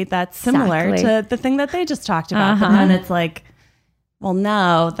story that's similar to the thing that they just talked about. But then it's like, well,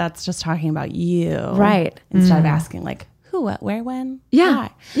 no, that's just talking about you. Right. Instead of asking like, Who, what, where, when? Yeah.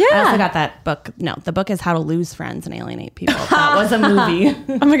 Why? Yeah. I also got that book. No, the book is How to Lose Friends and Alienate People. That was a movie.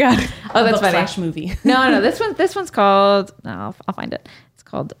 Oh my God. Oh, that's funny. movie. No. This one's called. No, I'll find it. It's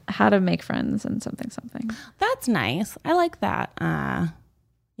called How to Make Friends and something. That's nice. I like that.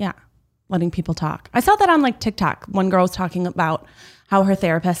 Yeah. Letting people talk. I saw that on like TikTok. One girl was talking about how her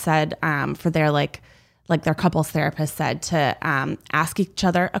therapist said for their like their couples therapist said to ask each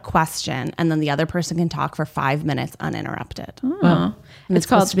other a question and then the other person can talk for 5 minutes uninterrupted. Oh. And it's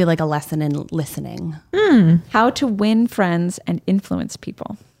supposed to be like a lesson in listening. How to Win Friends and Influence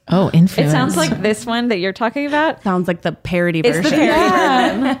People. Oh, influence. It sounds like this one that you're talking about. Sounds like the parody It's version. the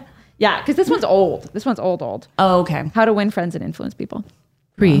parody version. Yeah, because this one's old. This one's old. Oh, okay. How to Win Friends and Influence People.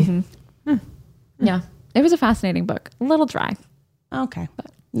 Breathe. Yeah. It was a fascinating book. A little dry. Okay. But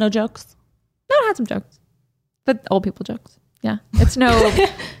no jokes? No, it had some jokes. But old people jokes. Yeah. It's no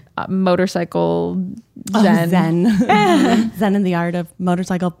motorcycle zen. Zen. Zen in the art of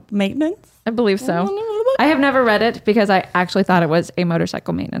motorcycle maintenance? I believe so. I have never read it because I actually thought it was a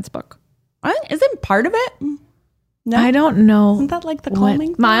motorcycle maintenance book. What? Is it part of it? No. I don't know. Isn't that like the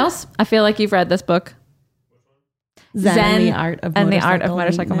calming? Miles, I feel like you've read this book. Zen and the art of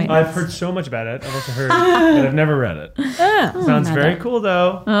motorcycle maintenance. I've heard so much about it. I've also heard, but I've never read it. Sounds very cool,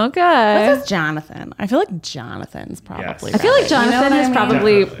 though. Okay. This is Jonathan. I feel like Jonathan's probably. Yes. I feel like Jonathan has I mean?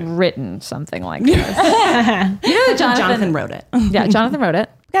 probably Definitely. written something like this. You know that Jonathan wrote it. Yeah, Jonathan wrote it.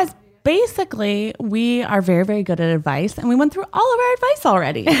 Guys, basically, we are very, very good at advice, and we went through all of our advice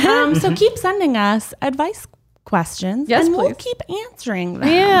already. So keep sending us advice questions, Yes, and we'll please. keep answering them.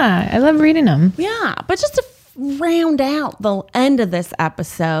 Yeah, I love reading them. Yeah, but just to round out the end of this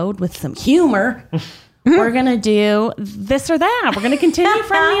episode with some humor, we're gonna do this or that. We're gonna continue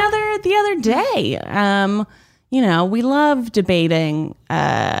from the other day. You know, we love debating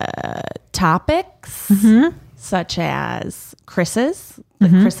topics such as Chris's,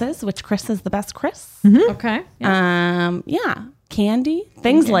 which Chris is the best Chris. Okay. Yeah, candy,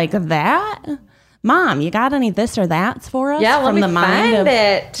 things like that. Mom, you got any this or that's for us? Yeah, let from me the mind find of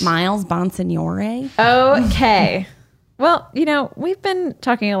it. Miles Bonsignore. Okay. Well, you know, we've been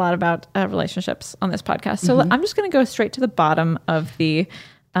talking a lot about relationships on this podcast, so I'm just going to go straight to the bottom of the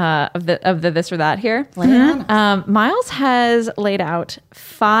this or that here. Miles has laid out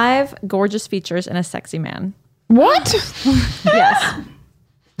 5 gorgeous features in a sexy man. What?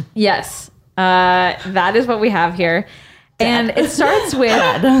 Yes. That is what we have here, and it starts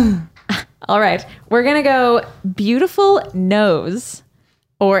with. All right, we're going to go beautiful nose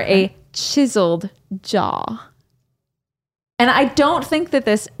or a chiseled jaw. And I don't think that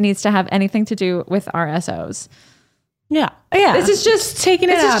this needs to have anything to do with RSOs. Yeah. Yeah. This is just taking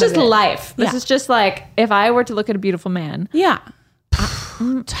it This out is just of it. life. This Yeah. is just like if I were to look at a beautiful man. Yeah.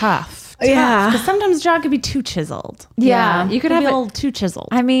 Tough. Yeah. Because sometimes jaw could be too chiseled. Yeah, you could Could have be a it. little too chiseled.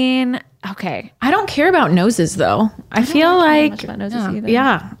 I mean, okay. I don't care about noses though. I feel like Much about noses either.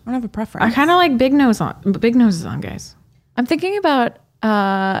 yeah. I don't have a preference. I kind of like big noses on guys. I'm thinking about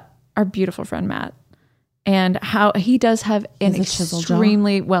our beautiful friend Matt and how he does have an He's a chiseled jaw.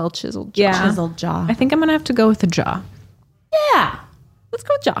 extremely well chiseled jaw. Yeah. chiseled jaw. I think I'm gonna have to go with the jaw. Yeah. Let's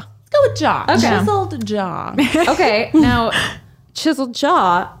go with jaw. Let's go with jaw. Okay. Chiseled jaw. Okay, now chiseled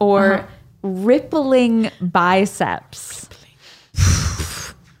jaw or rippling biceps.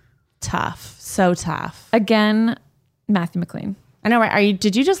 Tough. So tough. Again, Matthew McLean. I know, right?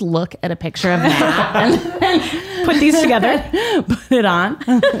 Did you just look at a picture of that and Put these together. put it on?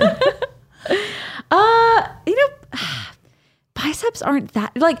 You know, biceps aren't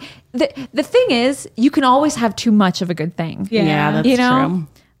that like the thing is you can always have too much of a good thing. Yeah, that's you know, true.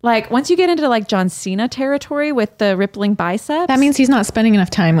 like once you get into like John Cena territory with the rippling biceps, That means he's not spending enough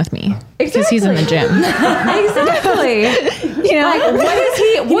time with me because he's in the gym. exactly. You know, Like what is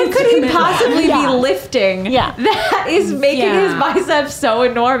he? What could he possibly be lifting? Yeah. that is making his biceps so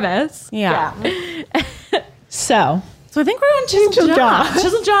enormous. Yeah. so So I think we're on chiseled jaw.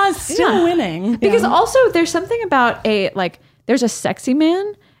 Chiseled jaw is still winning. Because also there's something about there's a sexy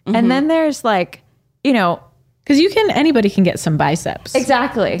man, and then there's like, you know, because anybody can get some biceps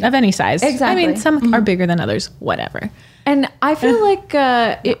exactly. of any size. Exactly. I mean, some are bigger than others. Whatever. And I feel like,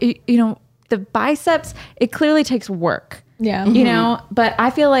 you know, the biceps, it clearly takes work. Yeah. You know, but I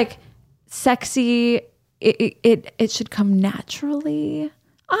feel like sexy, it should come naturally.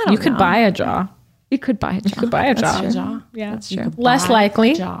 I don't know. You could buy a jaw. You could buy a jaw. You could buy a jaw. Jaw. Yeah, That's true. less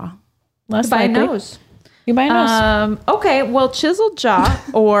likely. Jaw. Less Buy a likely. nose. You buy a nose. Okay, well, chiseled jaw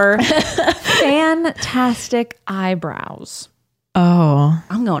or fantastic eyebrows. Oh,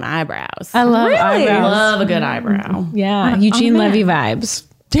 I'm going eyebrows. I love eyebrows. love a good eyebrow. Yeah, Eugene Levy vibes.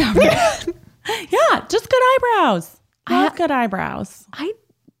 Yeah, just good eyebrows. I have good eyebrows. I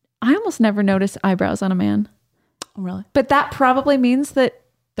almost never notice eyebrows on a man. Oh, really? But that probably means that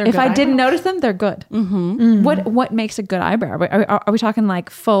if I didn't notice them, they're good. Mm-hmm. What makes a good eyebrow? Are we talking like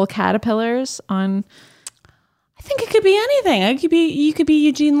full caterpillars on? I think it could be anything. You could be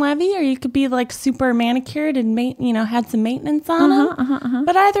Eugene Levy, or you could be like super manicured and had some maintenance on them.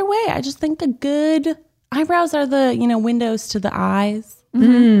 But either way, I just think a good eyebrows are the windows to the eyes.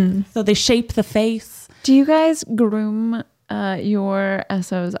 Mm-hmm. So they shape the face. Do you guys groom your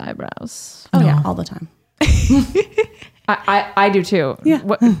SO's eyebrows? Oh yeah, all the time. I do too. Yeah.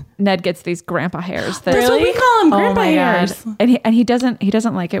 Ned gets these grandpa hairs. That's what we call them, grandpa hairs. And he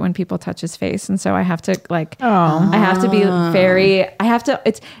doesn't like it when people touch his face, and so I have to I have to be very. I have to.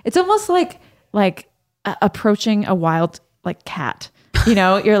 It's almost like approaching a wild cat.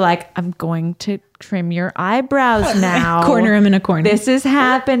 You're like, I'm going to trim your eyebrows now. Corner him in a corner. This is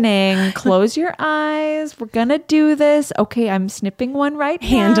happening. Close your eyes. We're going to do this. Okay, I'm snipping one right now.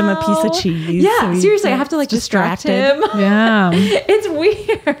 Hand him a piece of cheese. Yeah, seriously. I have to distract him. Yeah. It's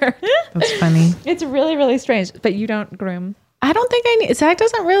weird. That's funny. It's really, really strange. But you don't groom. I don't think Zach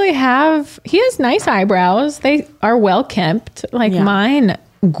doesn't really he has nice eyebrows. They are well kept. Mine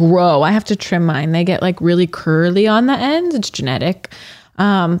grow. I have to trim mine. They get really curly on the ends. It's genetic.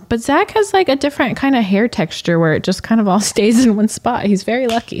 But Zach has a different kind of hair texture where it just kind of all stays in one spot. He's very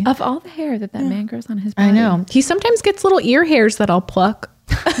lucky. Of all the hair that man grows on his body. I know. He sometimes gets little ear hairs that I'll pluck.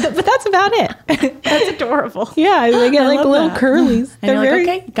 But that's about it. That's adorable. Yeah, they get little curlies. And you're very,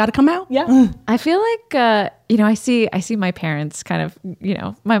 okay, gotta come out. Yeah. I feel like I see my parents kind of,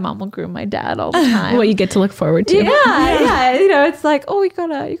 my mom will groom my dad all the time. What you get to look forward to. Yeah. It's like, oh, you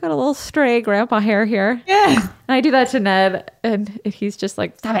got a little stray grandpa hair here. Yeah. And I do that to Ned, and he's just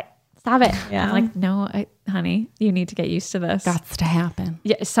like, stop it. Yeah. I'm like, no, honey, you need to get used to this. That's to happen.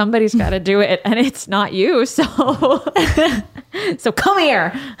 Yeah, somebody's got to do it, and it's not you. So, so come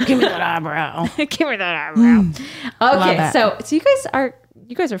here. Give me that eyebrow. Give me that eyebrow. Okay, so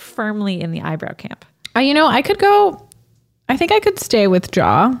you guys are firmly in the eyebrow camp. I could go. I think I could stay with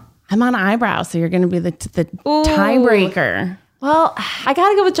jaw. I'm on eyebrow, so you're going to be the tiebreaker. Well, I got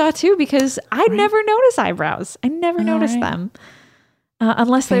to go with jaw too, because I never notice eyebrows. I never notice them.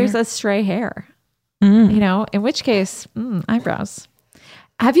 Unless there's a stray hair, in which case, eyebrows.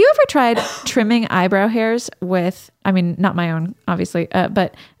 Have you ever tried trimming eyebrow hairs with, not my own, obviously,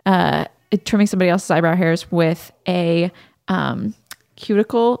 but trimming somebody else's eyebrow hairs with a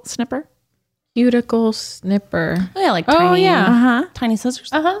cuticle snipper? Cuticle snipper. Oh, yeah, tiny, tiny scissors.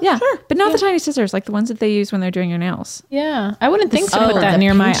 Yeah, sure. But not the tiny scissors, like the ones that they use when they're doing your nails. Yeah, I wouldn't think to put that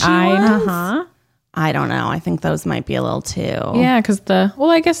near my eye. I don't know. I think those might be a little too. Yeah, because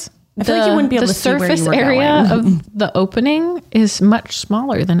I guess I feel like you wouldn't be able to see where you were surface area of the opening is much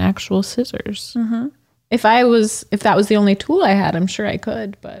smaller than actual scissors. Mm-hmm. If that was the only tool I had, I'm sure I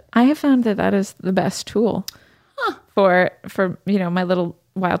could. But I have found that is the best tool for my little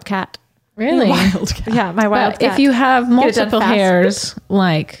wild cat. Really? Yeah, my wild cat. If you have multiple hairs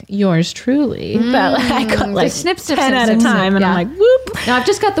like yours truly, but I got snip 10 at a time, and I'm like, whoop. Now I've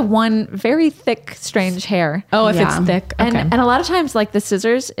just got the one very thick, strange hair. Oh, if it's thick. Okay. And a lot of times, the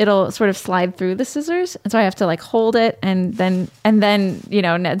scissors, it'll sort of slide through the scissors. And so I have to hold it. And then,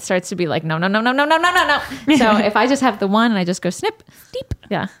 Ned starts to be like, no. So if I just have the one and I just go snip, steep.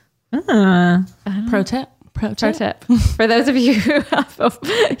 Yeah. Pro tip. For those of you who have,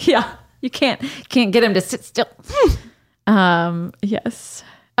 you can't get him to sit still. Yes.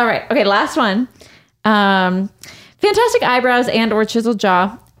 All right. Okay. Last one. Fantastic eyebrows and or chiseled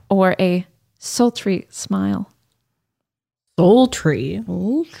jaw, or a sultry smile. Sultry.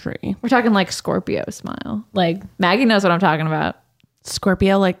 We're talking Scorpio smile. Maggie knows what I'm talking about.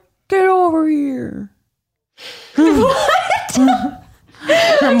 Scorpio, get over here. What?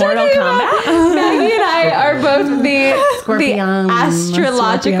 From Mortal Kombat. Maggie and I are both the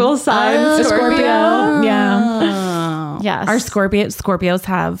astrological sign Scorpio. Yeah. Yes. Our Scorpios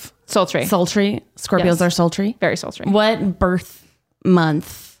have sultry. Scorpios are sultry. Very sultry. What birth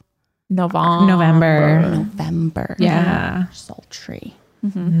month? November. Yeah. Sultry.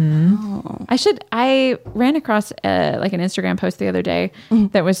 Mm-hmm. Oh. I ran across an Instagram post the other day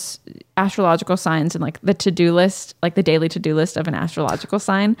that was astrological signs and the to-do list, the daily to-do list of an astrological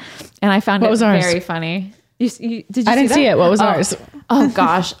sign. And I found it very funny. Did you I didn't see it. What was ours? Oh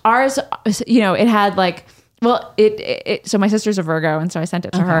gosh. Ours, it had so my sister's a Virgo, and so I sent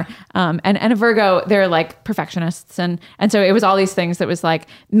it to her. And a Virgo, they're perfectionists. And so it was all these things that was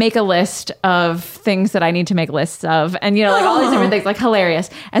make a list of things that I need to make lists of. And, all these different things, hilarious.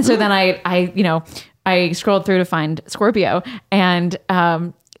 And so then I scrolled through to find Scorpio, and,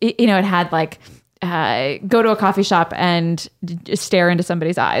 it had go to a coffee shop and just stare into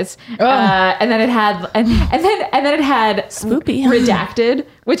somebody's eyes. And then it had and then it had Spoopy. redacted,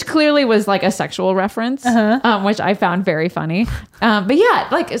 which clearly was like a sexual reference, which I found very funny. But yeah,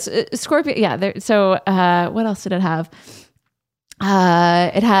 like Scorpio. Yeah. So what else did it have?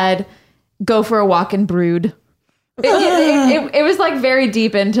 It had go for a walk and brood. It was like very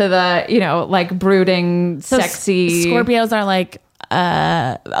deep into the, like brooding, sexy. Scorpios are like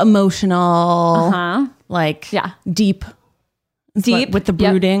emotional, like deep with the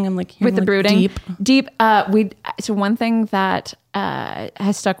brooding. I'm like with the like brooding, deep. So one thing that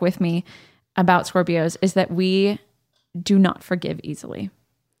has stuck with me about Scorpios is that we do not forgive easily.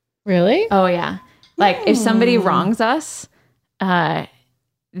 Really? Oh yeah. Like if somebody wrongs us, and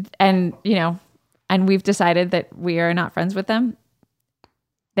we've decided that we are not friends with them,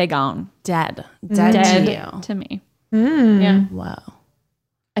 they gone. Dead to me. Yeah. Whoa.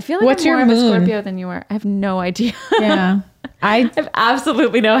 I feel like What's I'm more your of a moon? Scorpio than you are. I have no idea. Yeah. I have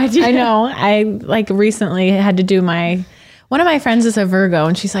absolutely no idea. I know. I like recently had to do one of my friends is a Virgo,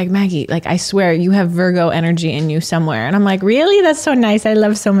 and she's like, Maggie, like, I swear you have Virgo energy in you somewhere. And I'm like, really? That's so nice. I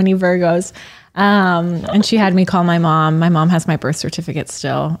love so many Virgos. And she had me call my mom. My mom has my birth certificate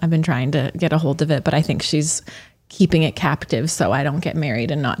still. I've been trying to get a hold of it, but I think she's keeping it captive so I don't get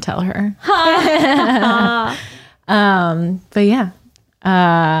married and not tell her. But yeah.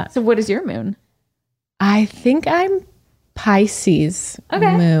 So what is your moon? I think I'm Pisces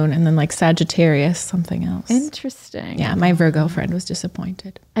moon, and then like Sagittarius, something else. Interesting. Yeah, my Virgo friend was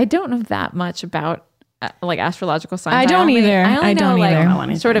disappointed. I don't know that much about like astrological signs. I don't either. I don't know either.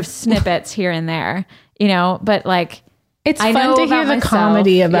 like sort of snippets here and there, but like It's I fun know to hear about the myself.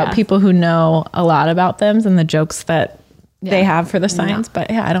 comedy about Yeah. people who know a lot about them and the jokes that they have for the signs. But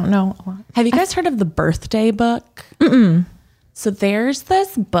yeah, I don't know a lot. Have you guys heard of the birthday book? Mm-mm. So there's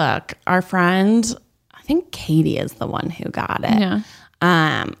this book. Our friend, I think Katie is the one who got it.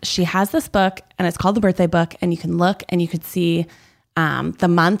 Yeah. She has this book, and it's called the birthday book. And you can look and you could see the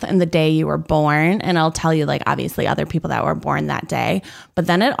month and the day you were born, and it'll tell you like obviously other people that were born that day. But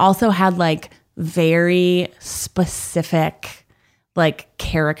then it also had like very specific like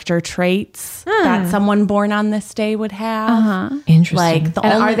character traits that someone born on this day would have. Interesting. Like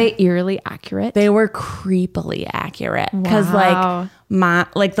and are they eerily accurate? they were creepily accurate because Wow.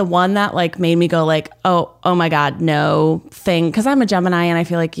 like the one that like made me go like oh my god no thing, because I'm a Gemini and I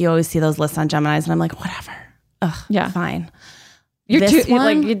feel like you always see those lists on Geminis and I'm like whatever, fine. You This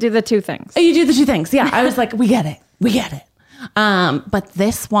one- you do the two things. You do the two things. Yeah. I was like, we get it. But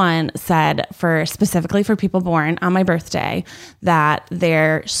this one said specifically for people born on my birthday that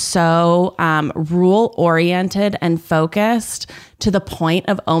they're so rule oriented and focused to the point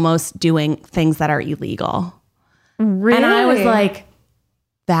of almost doing things that are illegal. Really? And I was like,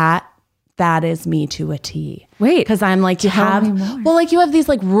 that is me to a T. Wait, because I'm like, you tell me have more. you have these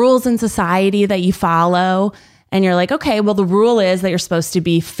like rules in society that you follow. And you're like, okay, well, the rule is that you're supposed to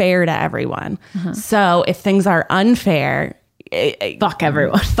be fair to everyone. So if things are unfair, fuck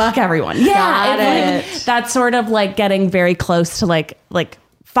everyone. Fuck everyone. Yeah. Got Like, that's sort of like getting very close to like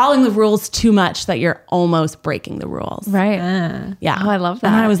following the rules too much that you're almost breaking the rules. Right. Yeah. Oh, I love that.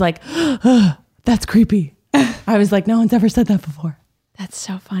 And I was like, that's creepy. I was like, no one's ever said that before. That's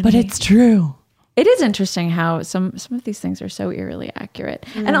so funny. But it's true. It is interesting how some of these things are so eerily accurate.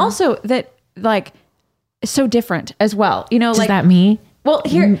 And also that like so different as well. Is like that me? well,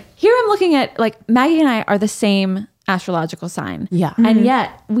 here I'm looking at like Maggie and I are the same astrological sign. Yeah. And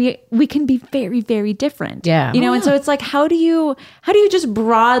yet we can be very, very different. Yeah. And so it's like, how do you just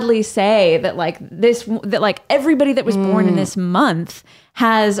broadly say that like everybody that was born in this month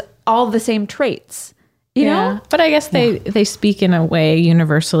has all the same traits? You know? But I guess they speak in a way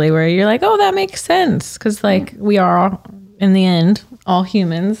universally where you're like, oh, that makes sense. Because like we are all, in the end, all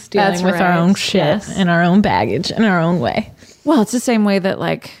humans dealing That's with our right. own shit Yes. and our own baggage in our own way. Well, it's the same way that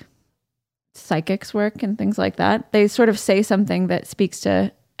like psychics work and things like that. They sort of say something that speaks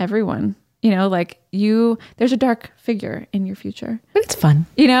to everyone. Like there's a dark figure in your future. But it's fun.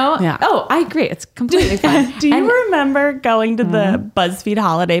 Yeah. Oh, I agree. It's completely fun. Do you remember going to the BuzzFeed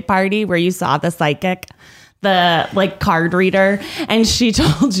holiday party where you saw the psychic, the like card reader, and she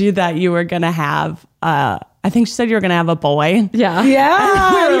told you that you were going to have, I think she said you were going to have a boy. Yeah.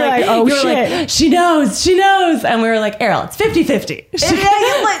 Yeah. We were You're like, oh you were shit. like, she knows. And we were like, Ariel, it's 50-50.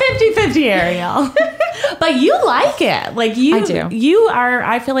 50-50, Ariel. But you like it. Like I do.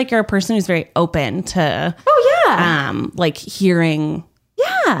 I feel like you're a person who's very open to, like hearing,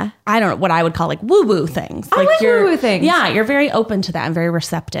 I don't know what I would call like woo-woo things. I like you're- woo-woo things. Yeah, you're very open to that and very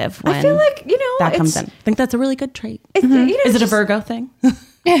receptive when I feel like, that comes in. I think that's a really good trait. It's, Is it a Virgo thing?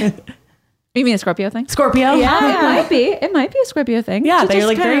 You mean a Scorpio thing? Scorpio. It might be. It might be a Scorpio thing. Yeah, To they're just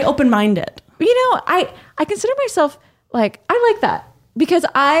like very kinda- open-minded. I consider myself like, I like that because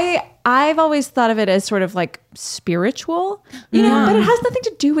I've always thought of it as sort of like spiritual, you know, but it has nothing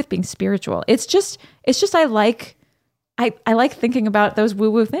to do with being spiritual. It's just I like thinking about those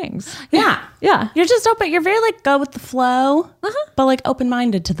woo-woo things. Yeah. Yeah. You're just open. You're very like go with the flow, but like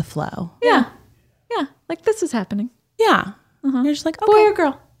open-minded to the flow. Yeah. Yeah. Like this is happening. Yeah. You're just like, okay. Boy or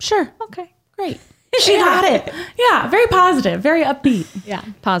girl? Sure. Okay. Great. She got it. Yeah. Very positive. Very upbeat. Yeah.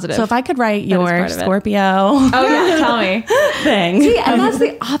 Positive. So if I could write your part of it. Scorpio oh yeah, tell me. thing. See, and that's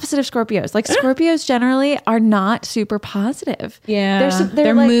the opposite of Scorpios. Like Scorpios generally are not super positive. Yeah. They're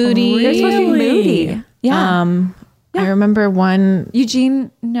They're like, moody. They're supposed to be moody. Yeah. I remember one.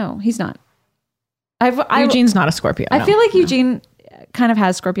 Eugene, no, he's not. Eugene's not a Scorpio. I no. feel like Eugene kind of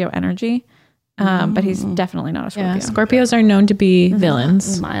has Scorpio energy, but he's definitely not a Scorpio. Yeah, Scorpios are known to be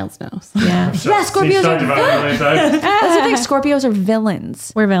villains. Miles knows. Yeah. Yeah, Scorpios are villains. That's the thing. Scorpios are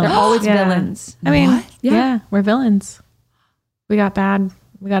villains. We're villains. They're always Yeah. villains. I mean, What? yeah, we're villains. We got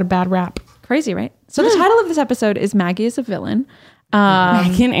a bad rap. Crazy, right? So the title of this episode is Maggie is a Villain.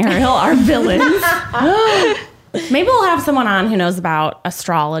 Maggie and Ariel are villains. Maybe we'll have someone on who knows about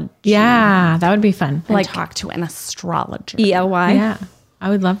astrology. Yeah, that would be fun. Like talk to an astrologer. ELY. Yeah, I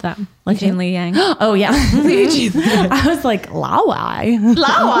would love that. Eugene Lee Yang. Oh yeah. I was like, Lawai.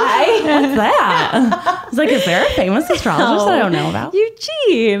 Lawai. What's that? I was like, is there a famous astrologist that I don't know about?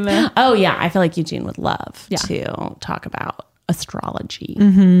 Eugene. Oh yeah. I feel like Eugene would love to talk about astrology.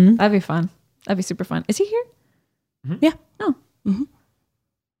 That'd be fun. That'd be super fun. Is he here? Yeah. Oh.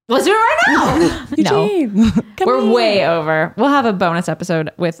 Let's do it right now. Eugene. Come We're here. way over. We'll have a bonus episode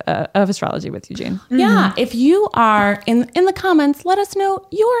with of astrology with Eugene. Yeah, if you are in the comments, let us know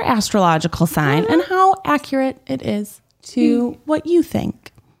your astrological sign and how accurate it is to what you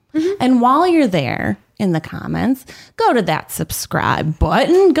think. And while you're there in the comments, go to that subscribe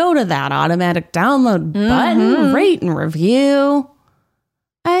button, go to that automatic download button, rate and review.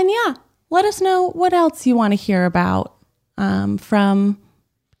 And yeah, let us know what else you want to hear about from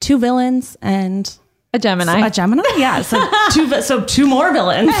two villains and A Gemini. a Gemini? Yeah. So two more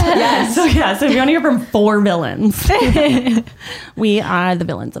villains. Yes. So if you want to hear from four villains, we are the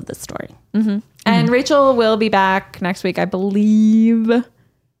villains of this story. And Rachel will be back next week, I believe.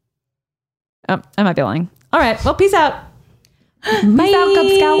 Oh, I might be lying. All right. Well, peace out. Peace out, Cub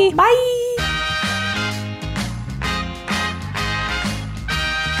Scout. Bye.